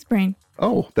Mimi Hayes Brain.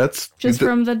 Oh, that's just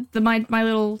from my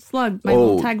little slug, my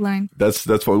little tagline. That's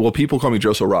why. Well, people call me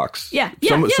Joe So Rocks. Yeah.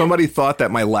 Somebody thought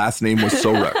that my last name was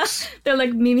So Rocks. They're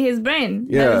like, Mimi Hayes Brain.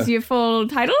 Yeah. That is your full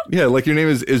title? Yeah, like your name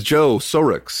is Joe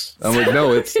Sorix. I'm like,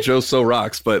 no, it's Joe So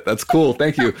Rocks, but that's cool.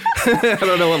 Thank you. I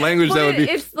don't know what language that would be.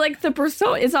 It's like the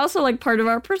persona. It's also like part of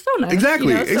our persona.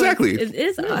 Exactly. So exactly. It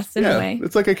is us in a way.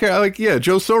 It's like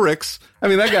Joe Sorix. I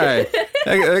mean, that guy.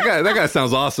 That guy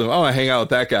sounds awesome. I want to hang out with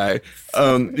that guy.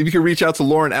 You can reach out to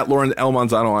Lauren at Lauren L.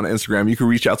 Manzano on Instagram. You can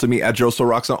reach out to me at Joe So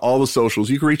Rocks on all the socials.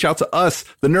 You can reach out to us,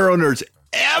 the Neuro Nerds,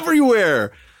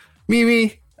 everywhere.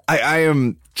 Mimi, I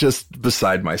am just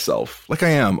beside myself. Like I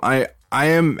am. I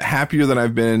am happier than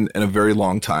I've been in a very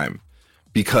long time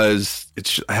because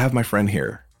I have my friend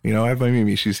here. You know, I have my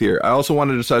Mimi. She's here. I also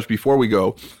wanted to touch before we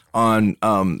go on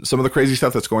some of the crazy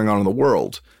stuff that's going on in the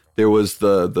world. There was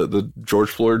the George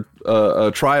Floyd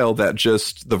trial that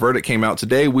the verdict came out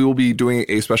today. We will be doing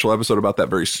a special episode about that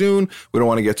very soon. We don't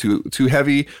want to get too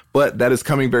heavy, but that is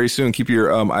coming very soon. Keep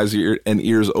your eyes and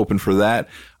ears open for that.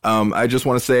 I just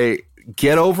want to say,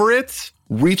 get over it.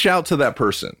 Reach out to that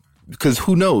person because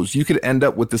who knows? You could end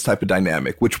up with this type of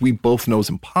dynamic, which we both know is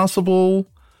impossible.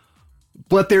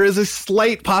 But there is a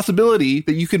slight possibility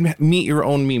that you could meet your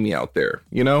own Mimi out there.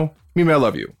 You know, Mimi, I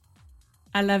love you.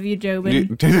 I love you,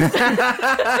 Jobin.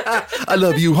 I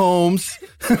love you, Holmes.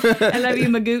 I love you,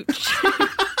 Magooch.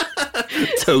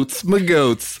 Totes my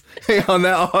goats. Hey, on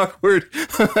that awkward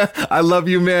I love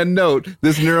you, man note,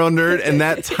 this Neuro Nerd and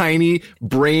that tiny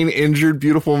brain injured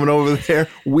beautiful woman over there,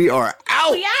 we are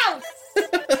out. We out.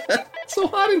 So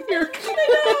hot in here.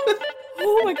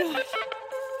 Oh my gosh.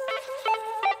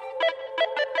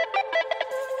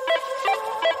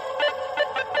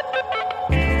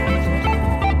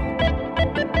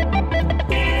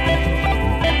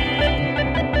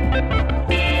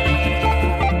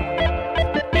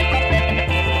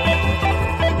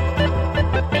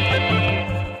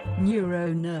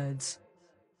 Neuro Nerds.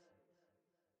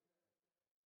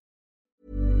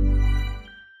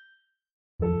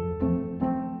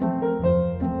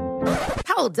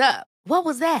 Hold up. What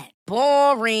was that?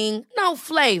 Boring. No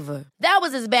flavor. That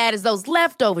was as bad as those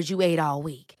leftovers you ate all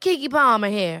week. Keke Palmer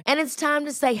here, and it's time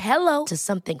to say hello to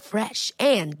something fresh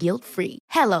and guilt-free.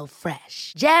 Hello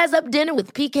Fresh. Jazz up dinner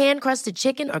with pecan-crusted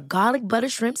chicken or garlic butter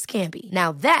shrimp scampi.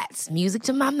 Now that's music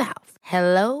to my mouth.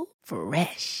 Hello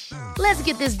Fresh. Let's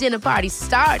get this dinner party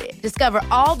started. Discover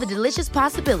all the delicious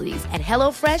possibilities at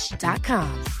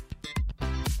hellofresh.com.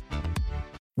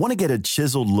 Want to get a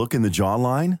chiseled look in the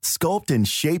jawline? Sculpt and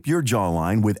shape your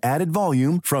jawline with added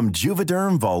volume from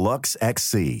Juvederm Volux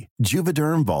XC.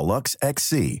 Juvederm Volux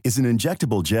XC is an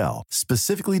injectable gel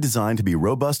specifically designed to be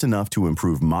robust enough to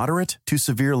improve moderate to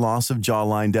severe loss of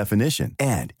jawline definition.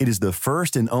 And it is the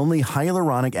first and only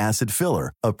hyaluronic acid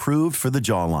filler approved for the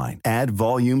jawline. Add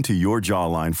volume to your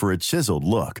jawline for a chiseled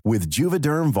look with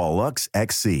Juvederm Volux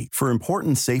XC. For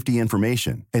important safety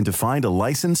information and to find a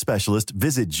licensed specialist,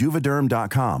 visit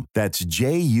juvederm.com. That's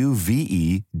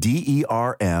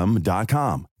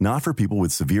JUVEDERM.com. Not for people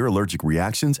with severe allergic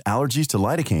reactions, allergies to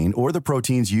lidocaine, or the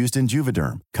proteins used in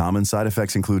Juvederm. Common side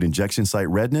effects include injection site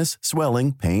redness,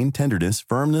 swelling, pain, tenderness,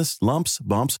 firmness, lumps,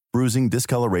 bumps, bruising,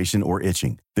 discoloration, or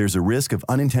itching. There's a risk of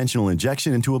unintentional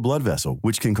injection into a blood vessel,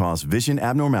 which can cause vision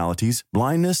abnormalities,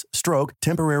 blindness, stroke,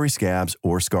 temporary scabs,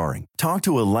 or scarring. Talk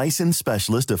to a licensed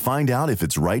specialist to find out if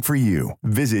it's right for you.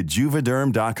 Visit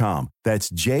Juvederm.com.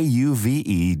 That's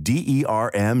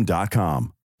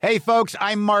JUVEDERM.com. Hey, folks,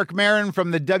 I'm Mark Maron from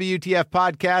the WTF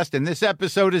Podcast, and this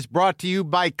episode is brought to you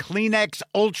by Kleenex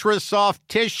Ultra Soft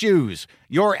Tissues,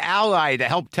 your ally to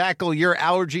help tackle your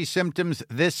allergy symptoms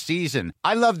this season.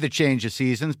 I love the change of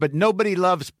seasons, but nobody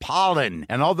loves pollen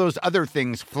and all those other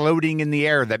things floating in the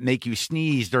air that make you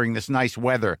sneeze during this nice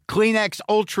weather. Kleenex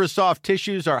Ultra Soft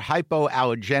Tissues are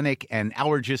hypoallergenic and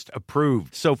allergist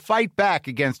approved, so fight back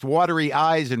against watery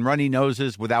eyes and runny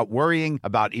noses without worrying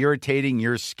about irritating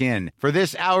your skin. For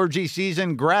this allergy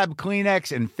season, grab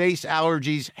Kleenex and face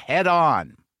allergies head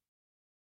on.